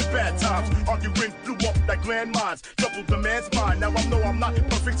times and bad times. Arguing blew up like landmines, troubled the man's mind. Now I know I'm not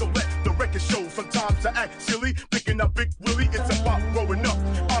perfect, so let the record show. Sometimes I act silly, picking up Big Willie. It's about growing up,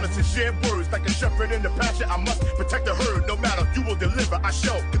 honest and share words like a shepherd in the pasture. I must protect the herd, no matter you will deliver. I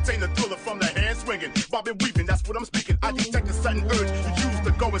shall contain the thriller from the hand swinging, bobbing weaving. That's what I'm speaking. I detect a sudden urge to choose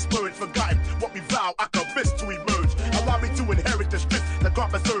to go and splurge, forgotten what we vow. I could risk to emerge. Allow me to inherit the strips that God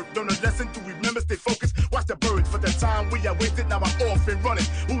preserved. Learn a lesson to remember, stay focused. Watch the birds for the time we are wasted. Now I'm off and running.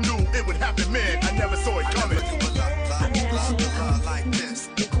 Who knew it would happen, man? I never saw it coming. Like this.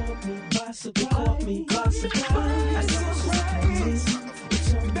 It caught me by surprise.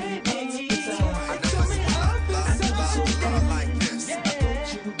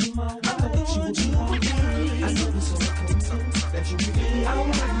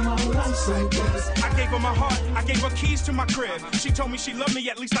 I gave her my heart, I gave her keys to my crib. She told me she loved me,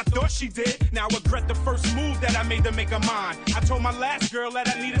 at least I thought she did. Now I regret the first move that I made to make her mine. I told my last girl that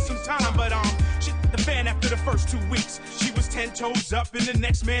I needed some time, but she hit the fan after the first 2 weeks. She was 10 toes up in the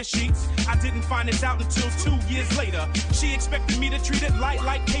next man's sheets. I didn't find this out until 2 years later. She expected me to treat it light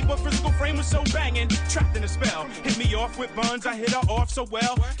like paper. Physical frame was so banging, trapped in a spell. Hit me off with buns, I hit her off so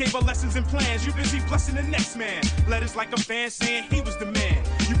well. Gave her lessons and plans, you busy blessing the next man. Letters like a fan saying he was the man.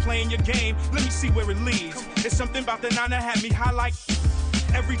 You playing your game, let me see where it leads. It's something about the 9 that had me high like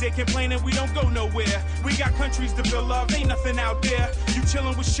every day complaining we don't go nowhere. We got countries to build up, ain't nothing out there. You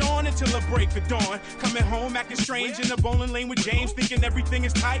chilling with Sean until the break of dawn. Coming home acting strange in the bowling lane with James, thinking everything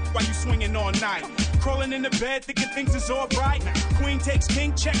is tight while you swinging all night. Crawling in the bed thinking things is all right. Queen takes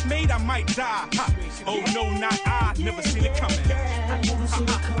king, checkmate, I might die. Ha. Oh no, not I, never seen it coming.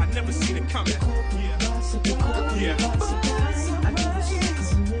 I never seen it coming. Yeah.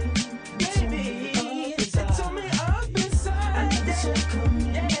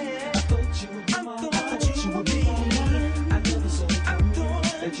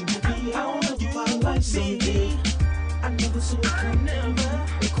 someday. I never saw it come, never.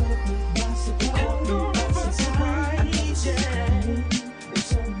 They caught me by surprise. I never saw it coming. They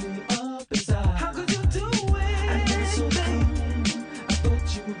turned me up inside. How could you do it? I never saw it coming. I thought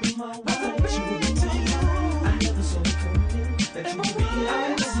you would be my wife. You would be my wife. I never saw it coming. That you would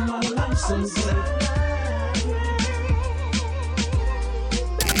realize my life so sad.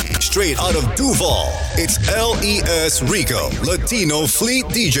 Straight out of Duval, it's L.E.S. Rico, Latino Fleet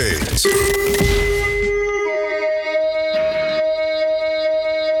DJs.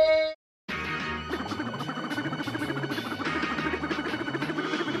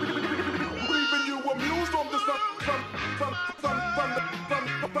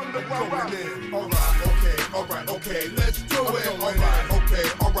 Okay, let's do it.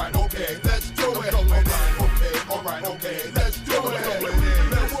 Alright, okay, let's do it. Alright, okay, let's do it.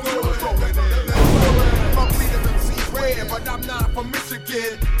 I'm bleeding MC's red, but I'm not from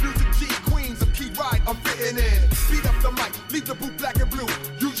Michigan. Music G, Queens of Key Right, I'm fitting in. Beat up the mic, leave the boot black and blue.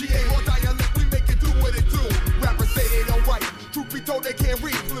 UGA or dialect, we make it do what it do. Rappers say they don't write, truth be told they can't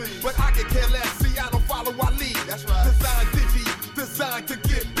read. But I can care less, see I don't follow, I lead. That's right. Designed to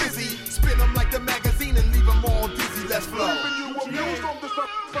get busy. Spin them like the magazine and leave them all dizzy. Let's flow.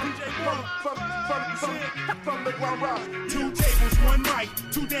 Two tables, one mic,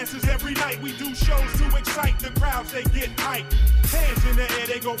 two dances every night. We do shows to excite the crowds, they get hyped. Hands in the air,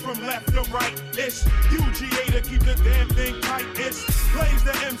 they go from left to right. It's UGA to keep the damn thing tight. It's Blaze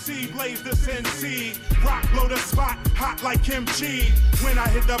the MC, Blaze the Sensei. Rock blow the spot, hot like kimchi. When I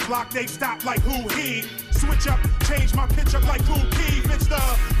hit the block, they stop like who he. Switch up, change my pitch up like Cool Keith. It's the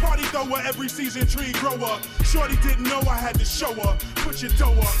party thrower, every season tree grower. Shorty didn't know I had to show her. Put your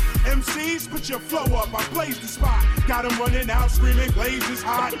dough up. MCs, put your flow up. I blaze the spot. Got them running out, screaming, Blaze is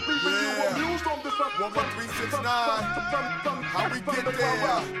hot. Yeah. 1, 3, 6, 9. How we get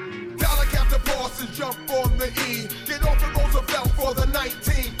there? Dollar Captain Boston, jump on the E. Get off at Roosevelt for the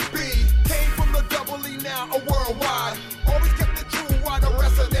 19B. Came from the double E, now a worldwide. Always kept it true while the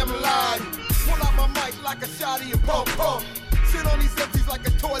rest of them lied. Pull out my mic like a shotty and pump. Sit on these empties like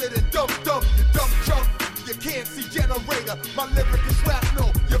a toilet and dump. You dumb chump. You can't see generator. My lyric is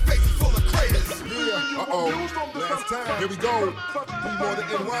shrapnel. Your face is full of craters. Yeah, last time. Here we go. Be more than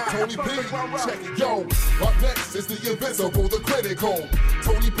NY. Tony P. Check it, yo. Up next is the invisible, the critical.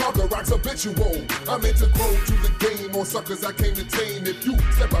 Tony Parker rocks habitual. I'm meant to grow to the game on suckers I came to tame. If you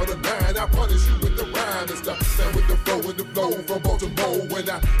step out of line, I punish you with the rhyme and stuff. Stand with the flow from Baltimore. When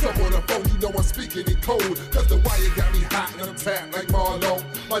I talk on the phone, you know I'm speaking in code. Cause the wire got me hot and I'm tapped like Marlo.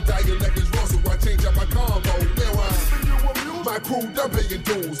 My dialect is raw, so I change up my combo. Now my crew done paying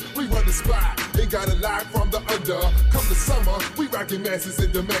dues. We run the spot, ain't got a lot from the under. Come the summer, we rockin' masses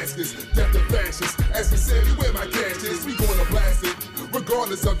in Damascus. Death to fascists, asking Sammy where my cash is. We gonna blast it,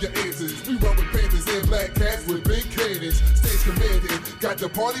 regardless of your answers. We run with Panthers and black cats with big cannons. Stage commanding, got the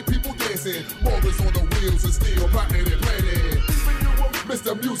party people dancing. Morals on the wheels and steel, plotting and planning.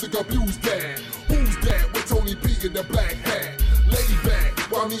 Mr. Music abuse that. Who's that with Tony P in the black hat? Lay back,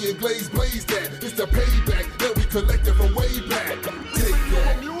 while me and Glaze blaze that. It's the payback that we collected from way back. Take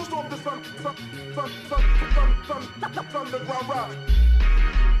that.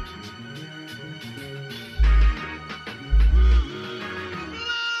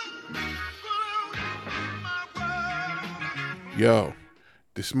 Yo,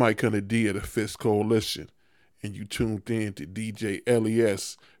 this Mike Hunter D of the Fist Coalition, and you tuned in to DJ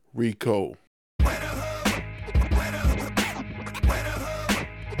L.E.S. Rico.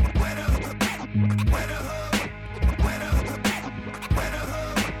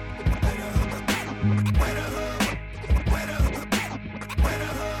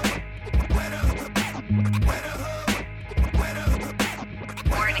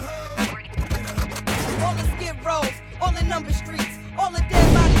 Number streets, all the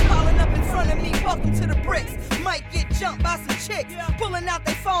dead bodies piling up in front of me. Welcome to the bricks. Might get jumped by some chicks, pulling out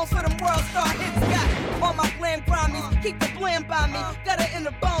their phones for them world star hits. Got all my glam grommies, keep the blam by me. Got it in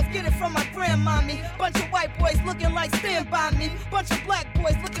the bones, get it from my grandmommy. Bunch of white boys looking like stand by me. Bunch of black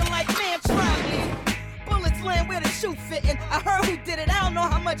boys looking like man try me. Bullets land where the shoe fitting. I heard who did it, I don't know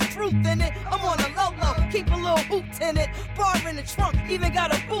how much truth in it. I'm on a low, keep a little hoop in it. Bar in the trunk, even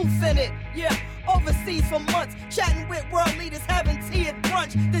got a booth in it. Yeah, overseas for months, chatting with world leaders, having tea at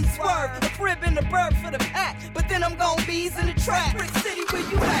brunch. Then swerve, a crib in the bird for the pack. But then I'm gon' bees in the track. Brick City, where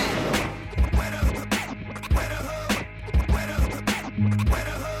you at?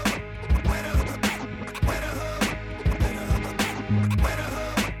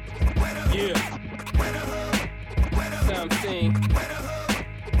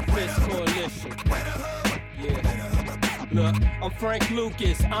 Fist Coalition. Yeah. Look. I'm Frank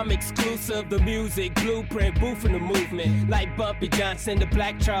Lucas, I'm exclusive, the music, blueprint, booth in the movement. Like Bumpy Johnson, the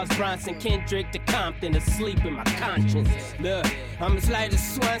Black Charles Bronson, Kendrick to Compton, asleep in my conscience. Look, I'm as light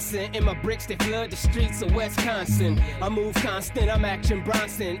as Swanson, in my bricks they flood the streets of Wisconsin. I move constant, I'm Action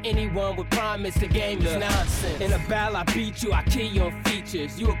Bronson, anyone would promise the game is nonsense. In a battle I beat you, I kill you on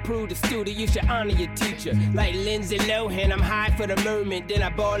features. You approve the student, you should honor your teacher. Like Lindsay Lohan, I'm high for the movement, then I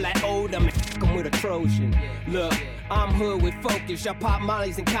ball like old, I'm f***ing with a Trojan. Look, I'm hood with focus, y'all pop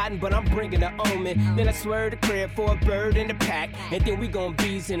mollies and cotton, but I'm bringing the omen. Then I swear the crib for a bird in the pack, and then we gon'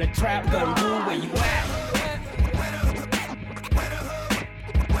 bees in a trap, gun room where you at.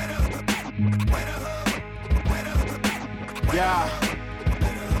 Yeah.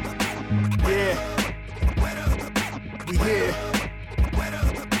 We here.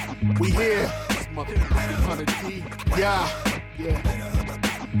 We here. Yeah.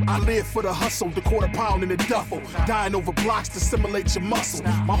 I live for the hustle, the quarter pound in the duffel. Dying over blocks to simulate your muscle.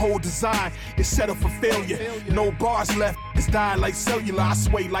 My whole design is set up for failure. No bars left, it's dying like cellular. I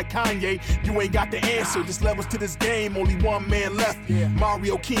sway like Kanye, you ain't got the answer. There's levels to this game, only one man left.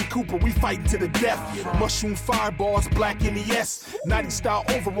 Mario, King Cooper, we fighting to the death. Mushroom fireballs, black L.E.S. 90s style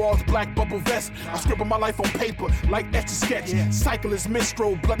overalls, black bubble vest. I scribble my life on paper like Etch-a-Sketch. Cyclist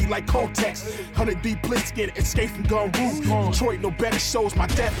Mistro, bloody like Kotex. 100 deep Pliskin, escape from gun roof. Detroit, no better shows, my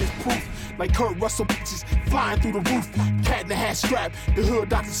death is proof. Like Kurt Russell bitches flying through the roof. Cat in the hat strap, the hood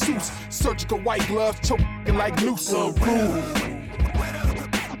Dr. Seuss. Surgical white gloves, choking like noose.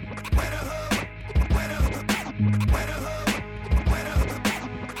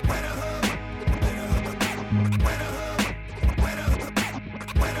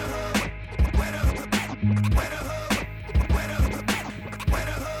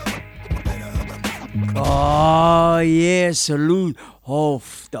 Oh, yeah, salute. Oh,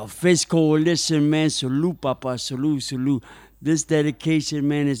 the Fist Coalition, man. Salute, Papa. Salute. This dedication,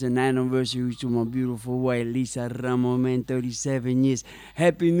 man, is an anniversary to my beautiful wife, Lisa Ramos, man, 37 years.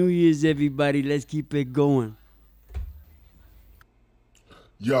 Happy New Year's, everybody. Let's keep it going.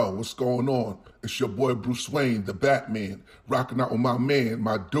 Yo, what's going on? It's your boy Bruce Wayne, the Batman, rocking out with my man,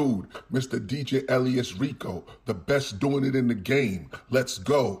 my dude, Mr. DJ L.E.S. Rico, the best doing it in the game. Let's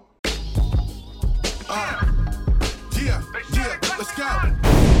go. Yeah, let's go.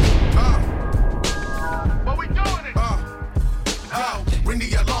 What we doing it? Yo, ring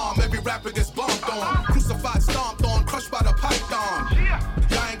the alarm, every rapper gets bombed on. Crucified, stomped on, crushed by the python.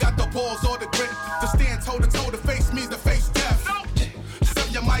 Y'all ain't got the balls or the grit to stand toe to toe to face me, to face death.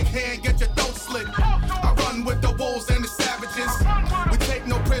 Sever your mic hand, get your throat slit. I run with the wolves and the savages. We take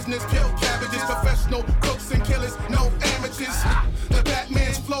no prisoners, kill cabbages. Professional crooks and killers, no amateurs. The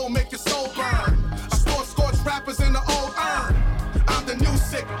Batman's flow make your soul burn. Rappers in the old urn. I'm the new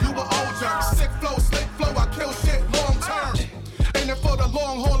sick, you were old jerk. Sick flow, slick flow, I kill shit long term. Ain't it for the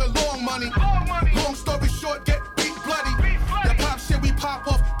long haul and long money. Long story short, get beat bloody. Your pop shit, we pop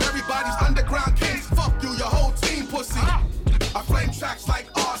off. Everybody's underground kings. Fuck you, your whole team pussy. I flame tracks like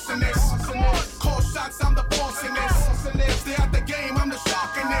arsonists. Call shots, I'm the boss in this. Stay out the game, I'm the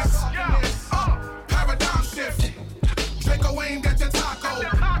shark in this. Paradigm shift. Draco aimed at your taco.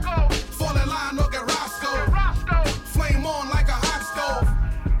 Fall in line or get flame on like a hot stove.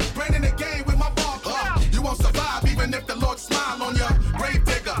 Brain in the game with my ball club. You won't survive even if the Lord smile on ya. Grave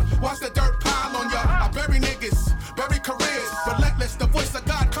digger, watch the dirt pile on ya. I bury niggas, bury careers. Relentless, the voice of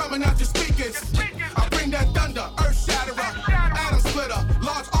God coming out your speakers. I bring that thunder, earth shatterer, atom splitter,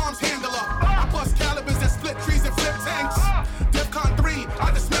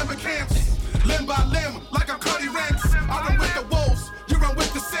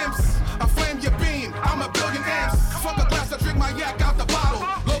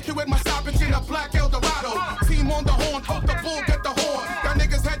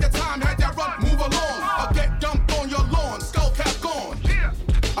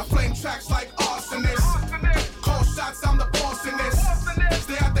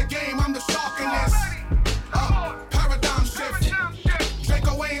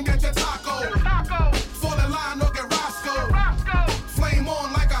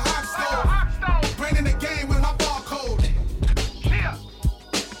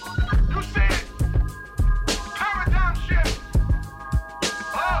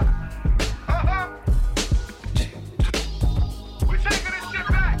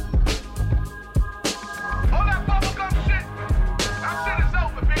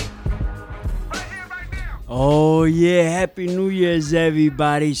 Yes,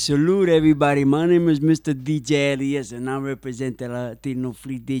 everybody. Salute everybody. My name is Mr. DJ L.E.S. and I represent the Latino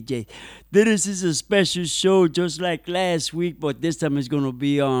Fleet DJ. This is a special show just like last week, but this time it's going to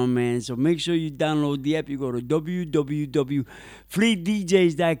be on, man. So make sure you download the app. You go to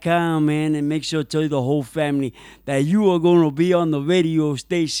www.fleetdjs.com, man, and make sure to tell the whole family that you are going to be on the radio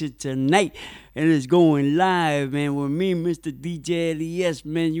station tonight. And it's going live, man, with me, Mr. DJ L.E.S,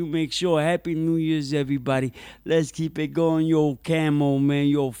 man. You make sure. Happy New Year's, everybody. Let's keep it going. Yo, Camo, man.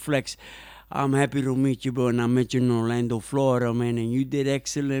 Yo, Flex. I'm happy to meet you, bro. And I met you in Orlando, Florida, man. And you did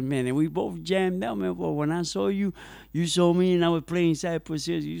excellent, man. And we both jammed out, man. But when I saw you, you saw me, and I was playing Cypress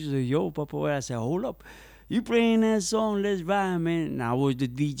Hills. You said, yo, Papa. I said, hold up. You playing that song? Let's ride, man. And I was the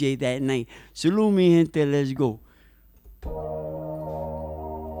DJ that night. Salute me, gente. Let's go.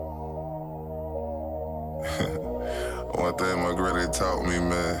 One thing my granny taught me,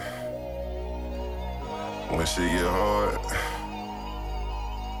 man, when shit get hard,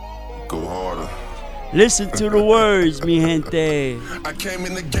 go harder. Listen to the words, mi gente. I came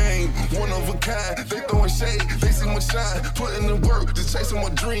in the game, one of a kind. They throwing shade, they see my shine. Putting in work, just chasing my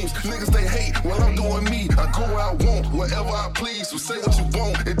dreams. Niggas they hate while I'm doing me. I go where I want, wherever I please. So say what you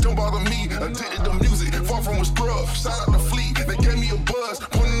want, it don't bother me. Addicted to music, far from a scrub. Shout out to Fleet, they gave me a buzz.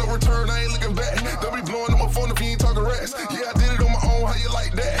 Point of no return, I ain't looking back. They'll be blowing on my phone if you ain't talking rats. Yeah, I did it on my own, how you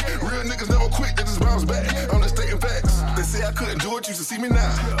like that? Real niggas never quit, they just bounce back. I'm just stating facts. They say I couldn't do it, you should see me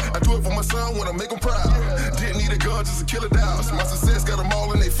now. I do it for my son when I make him proud. Didn't need a gun just to kill it out. So my success got them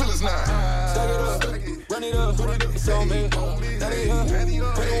all in they feelings now. Stack it up, run it up, it's on me. That ain't her,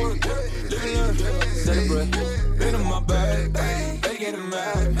 put in work, live and learn. Celebrate, been in my bag, they getting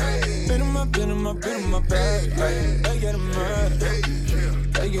mad. Been in my bag, they getting mad.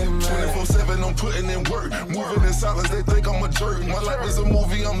 24/7, I'm putting in work. Moving in silence, they think I'm a jerk. My life is a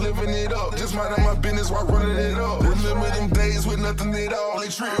movie, I'm living it up. Just minding my business while running it up. Remember them days with nothing at all. They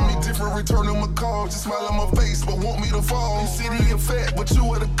treating me different, returning my calls. Just smile on my face, but want me to fall. City and fat, but you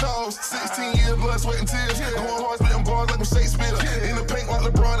are the cause. 16 years, blood, sweat, and tears. Going hard, spitting bars like I'm Shakespeare. In the paint like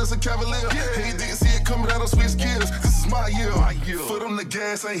LeBron is a Cavalier. Hey, you didn't see it coming out, I'll switch gears. This is my year. Foot on the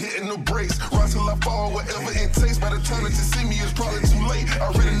gas, ain't hitting the brakes. Ride till I fall, whatever it takes. By the time that you see me, it's probably too late. I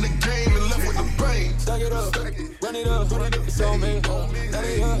read in the game and left with the bang. Stack it up, run it up, it's on me. That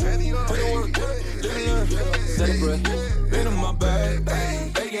ain't her, put in work, live and learn. Celebrate, been in my bag,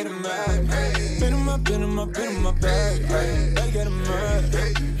 they getting mad. Been in my bag, they getting mad.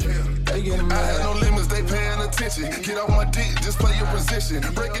 I had no limits, they paying attention. Get off my dick, just play your position.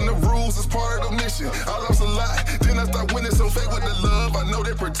 Breaking the rules is part of the mission. I lost a lot, then I start winning. So fake with the love, I know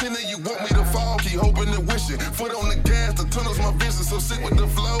they pretending you want me to fall. Keep hoping and wishing. Foot on the gas, the tunnel's my vision. So sick with the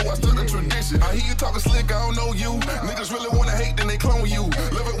flow, I start a tradition. I hear you talking slick, I don't know you. Niggas really wanna hate, then they clone you.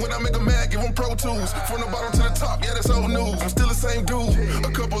 Love it when I make a mad, give them Pro Tools. From the bottom to the top, yeah, that's old news. I'm still the same dude. A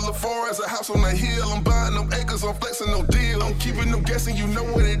couple of foreigns, a house on the hill. I'm buying them acres, I'm flexing no deal. I'm keeping them guessing, you know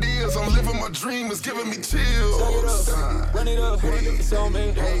what it is. I'm living my dream, it's giving me chills. Run it up, it's on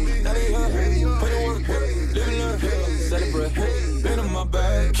me. That ain't her, put in work, live and learn. Celebrate, been in my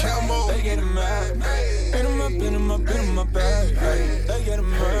bag, they getting mad. Been in my bag, they getting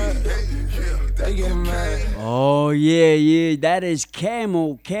mad. They getting mad. Oh, yeah, that is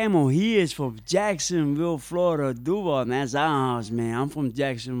Camo. Camo, he is from Jacksonville, Florida. Duval, that's our house, man. I'm from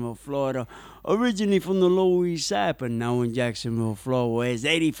Jacksonville, Florida. Originally from the Lower East Side, but now in Jacksonville, Florida, where it's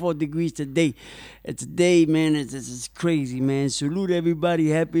 84 degrees today. It's today, man. It's crazy, man. Salute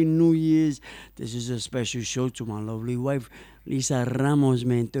everybody. Happy New Year's. This is a special show to my lovely wife, Lisa Ramos,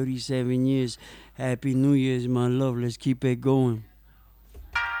 man. 37 years. Happy New Year's, my love. Let's keep it going.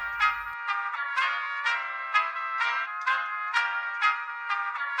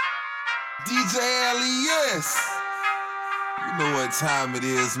 DJ L.E.S. You know what time it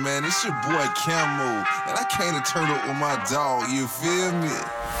is, man. It's your boy Camo, and I came to turn up with my dog, you feel me?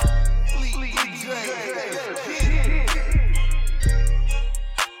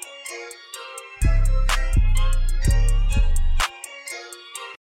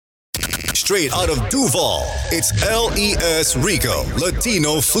 Straight out of Duval, it's L.E.S. Rico,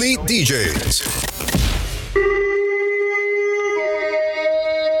 Latino Fleet DJs.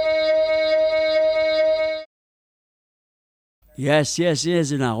 Yes.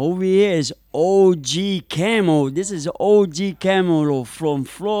 And now over here is OG Camo. This is OG Camo from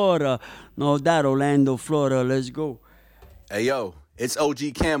Florida. No doubt, Orlando, Florida. Let's go. Hey, yo, it's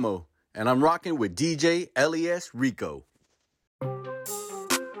OG Camo, and I'm rocking with DJ L.E.S. Rico.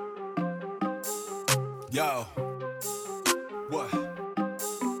 Yo, what?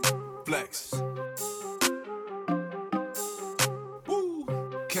 Flex. Woo.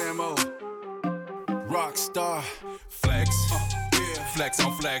 Camo. Rockstar. Flex. Yeah. Flex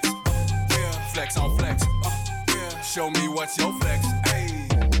on flex. Flex on flex. Show me what's your flex. Hey,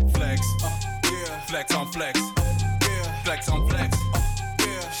 flex. Flex on flex. Flex on flex.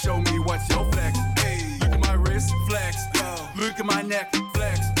 Show me what's your flex. Hey, look at my wrist, flex. Look at my neck,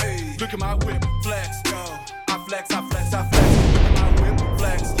 flex. Hey, look at my whip, flex. I flex, I flex, I flex. Look at my whip,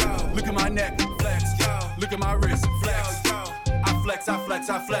 flex. Look at my neck, flex. Look at my wrist, flex. I flex, I flex,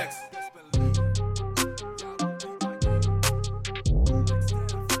 I flex.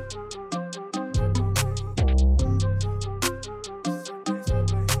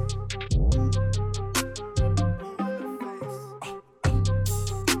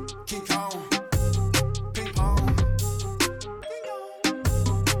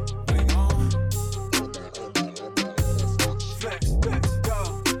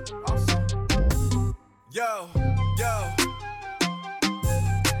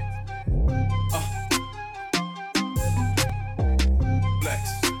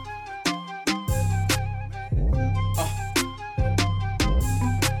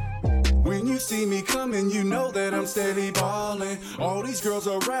 See me coming, you know that I'm steady ballin'. All these girls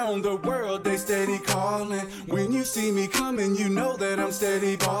around the world, they steady callin'. When you see me coming, you know that I'm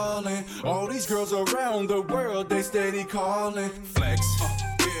steady ballin'. All these girls around the world, they steady callin'. Flex,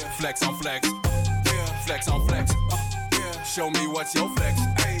 flex on flex, flex on flex. Show me what's your flex.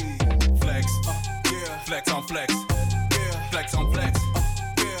 Hey, flex, flex on flex, flex on flex.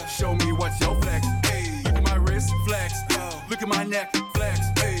 Show me what's your flex. Hey, look at my wrist, flex. Look at my neck, flex.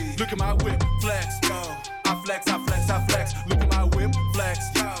 Hey, look at my whip, flex. I flex, I flex, I flex. Look at my whip, flex.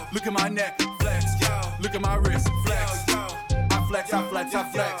 Look at my neck, flex. Look at my wrist, flex. I flex, I flex, I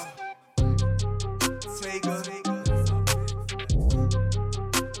flex.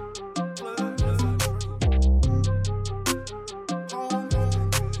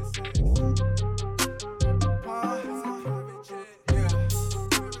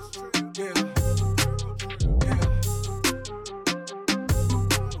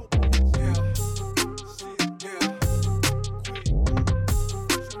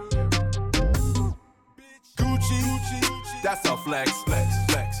 That's a flex, flex,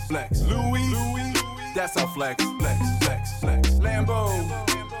 flex, flex. Louis, that's a flex, flex, flex, flex. Lambo,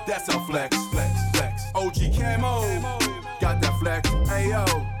 that's a flex, flex, flex. OG Camo, got that flex. Ayo,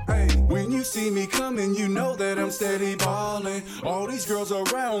 hey. When you see me coming, you know that I'm steady ballin'. All these girls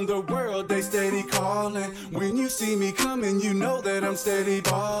around the world, they steady callin'. When you see me coming, you know that I'm steady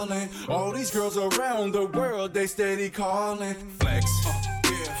ballin'. All these girls around the world, they steady callin'. Flex,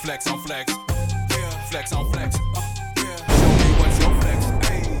 flex on flex, flex on flex.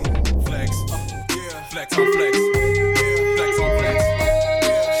 Flex on flex, flex on flex.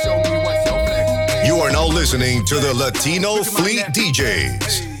 Show me what's your flex. You are now listening to the Latino Fleet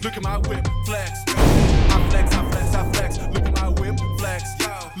DJs. Look at my whip, flex. I flex, I flex, I flex. Look at my whip, flex.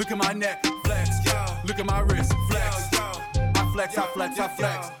 Look at my neck, flex. Look at my wrist, flex. I flex, I flex, I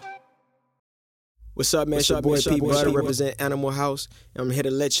flex. What's up, man? It's your boy P. Butter, represent Animal House. And I'm here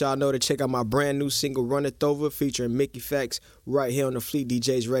to let y'all know to check out my brand new single, Run It Over, featuring Mickey Fax, right here on the Fleet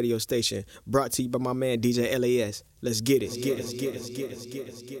DJs radio station. Brought to you by my man, DJ L.E.S. Let's get it. Get it, get it, get it, get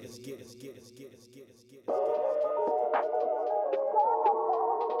it, get it, get it, get it.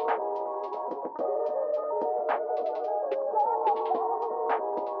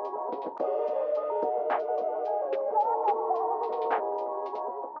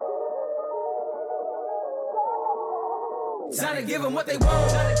 Time to give them what they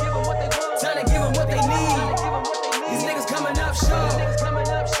want. Time to give them what they need. These niggas coming up short.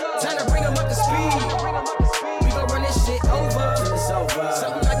 Time to bring them up to speed. We gon' run this shit over.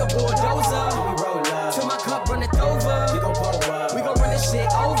 Something like a bulldozer. Till my cup run it over. We gon' run this shit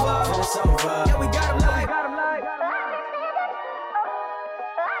over. Yeah, we got them like.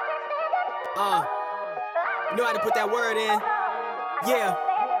 You know how to put that word in? Yeah.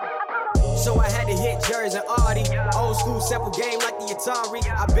 So I had to hit Jersey and Audi. Old school sample game like the Atari.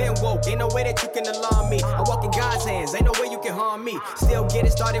 I been woke, ain't no way that you can alarm me. I walk in God's hands, ain't no way you can harm me. Still get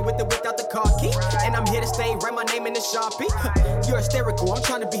it started with it without the car key. And I'm here to stay, write my name in the Sharpie. You're hysterical, I'm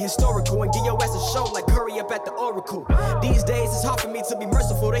trying to be historical and give your ass a show like Curry up at the Oracle. These days it's hard for me to be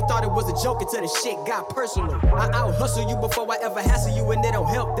merciful. They thought it was a joke until the shit got personal. I out hustle you before I ever hassle you, and it don't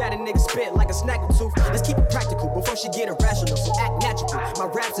help that a nigga spit like a snaggle tooth. Let's keep it practical before she get irrational, so act natural. My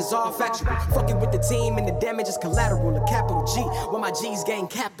raps is all factual. Fucking with the team and the damage is collateral. A capital G, where my G's gain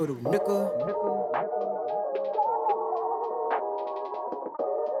capital, nigga.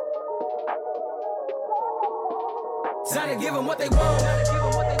 Time to give them what they want.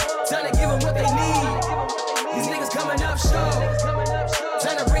 Time to give them what they need. These niggas coming up short.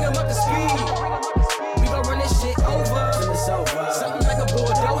 Time to bring them up to speed. We gon' run this shit over. Something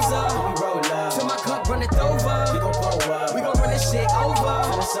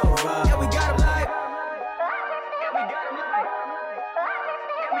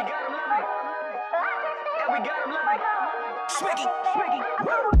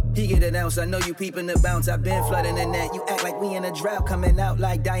an ounce. I know you peeping the bounce. I've been flooding the net. You act like we in a drought, coming out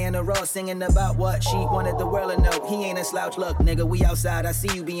like Diana Ross, singing about what she wanted the world to know. He ain't a slouch. Look, nigga, we outside. I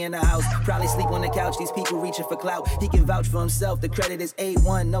see you be in the house. Probably sleep on the couch. These people reaching for clout. He can vouch for himself. The credit is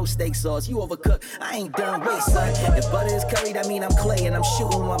A1, no steak sauce. You overcooked. I ain't done wait, son. If butter is curried, I mean I'm Clay, and I'm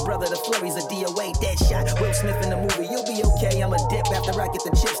shooting my brother. The flurries a DOA, dead shot. Will Smith in the movie. You'll be okay. I'm a dip after I get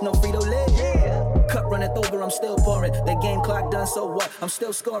the chips. No Frito-Lay. Yeah. Cup runneth over. I'm still pouring. The game clock done. So what? I'm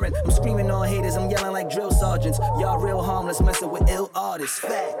still scoring. I'm screaming on haters. I'm yelling like drill sergeants. Y'all real harmless, messing with ill artists.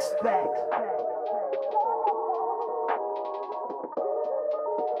 Facts.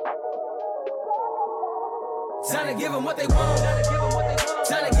 Time to give them what they want.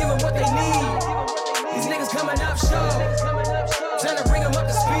 Time to give them what they need. These niggas coming up short. Time to bring them up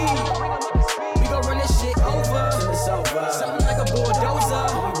to speed. We gon' run this shit over. Something like a bulldozer.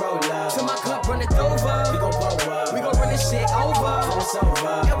 Till my cup run it over. We gon' run this shit over.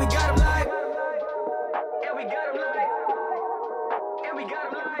 Yeah, we got 'em like. Yeah, we got 'em like. Yeah, we got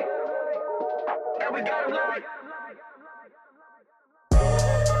 'em like. Yeah, we got 'em like.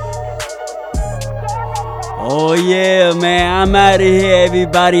 Oh yeah, man, I'm out of here,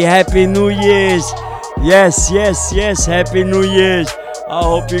 everybody. Happy New Year's. Yes, Happy New Year's. I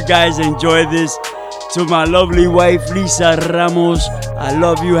hope you guys enjoy this. To my lovely wife, Lisa Ramos, I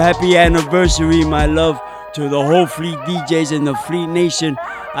love you. Happy anniversary, my love. To the whole Fleet DJs in the Fleet Nation,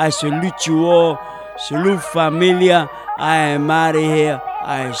 I salute you all. Salute familia. I am out of here.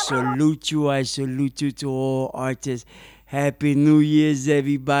 I salute you to all artists. Happy New Year's,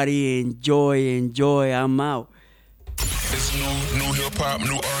 everybody. Enjoy. I'm out. It's new hip hop,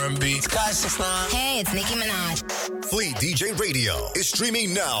 new R&B. Hey, it's Nicki Minaj. Fleet DJ Radio is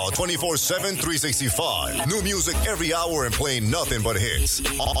streaming now 24/7, 365. New music every hour and playing nothing but hits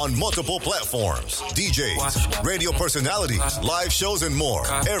on multiple platforms. DJs, radio personalities, live shows, and more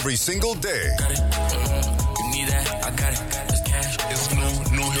every single day. You need that? I got it. It's cash. It's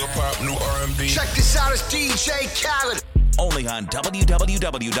new hip hop, new R&B. Check this out, it's DJ Khaled. Only on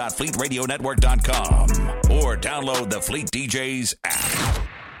www.fleetradionetwork.com or download the Fleet DJs app.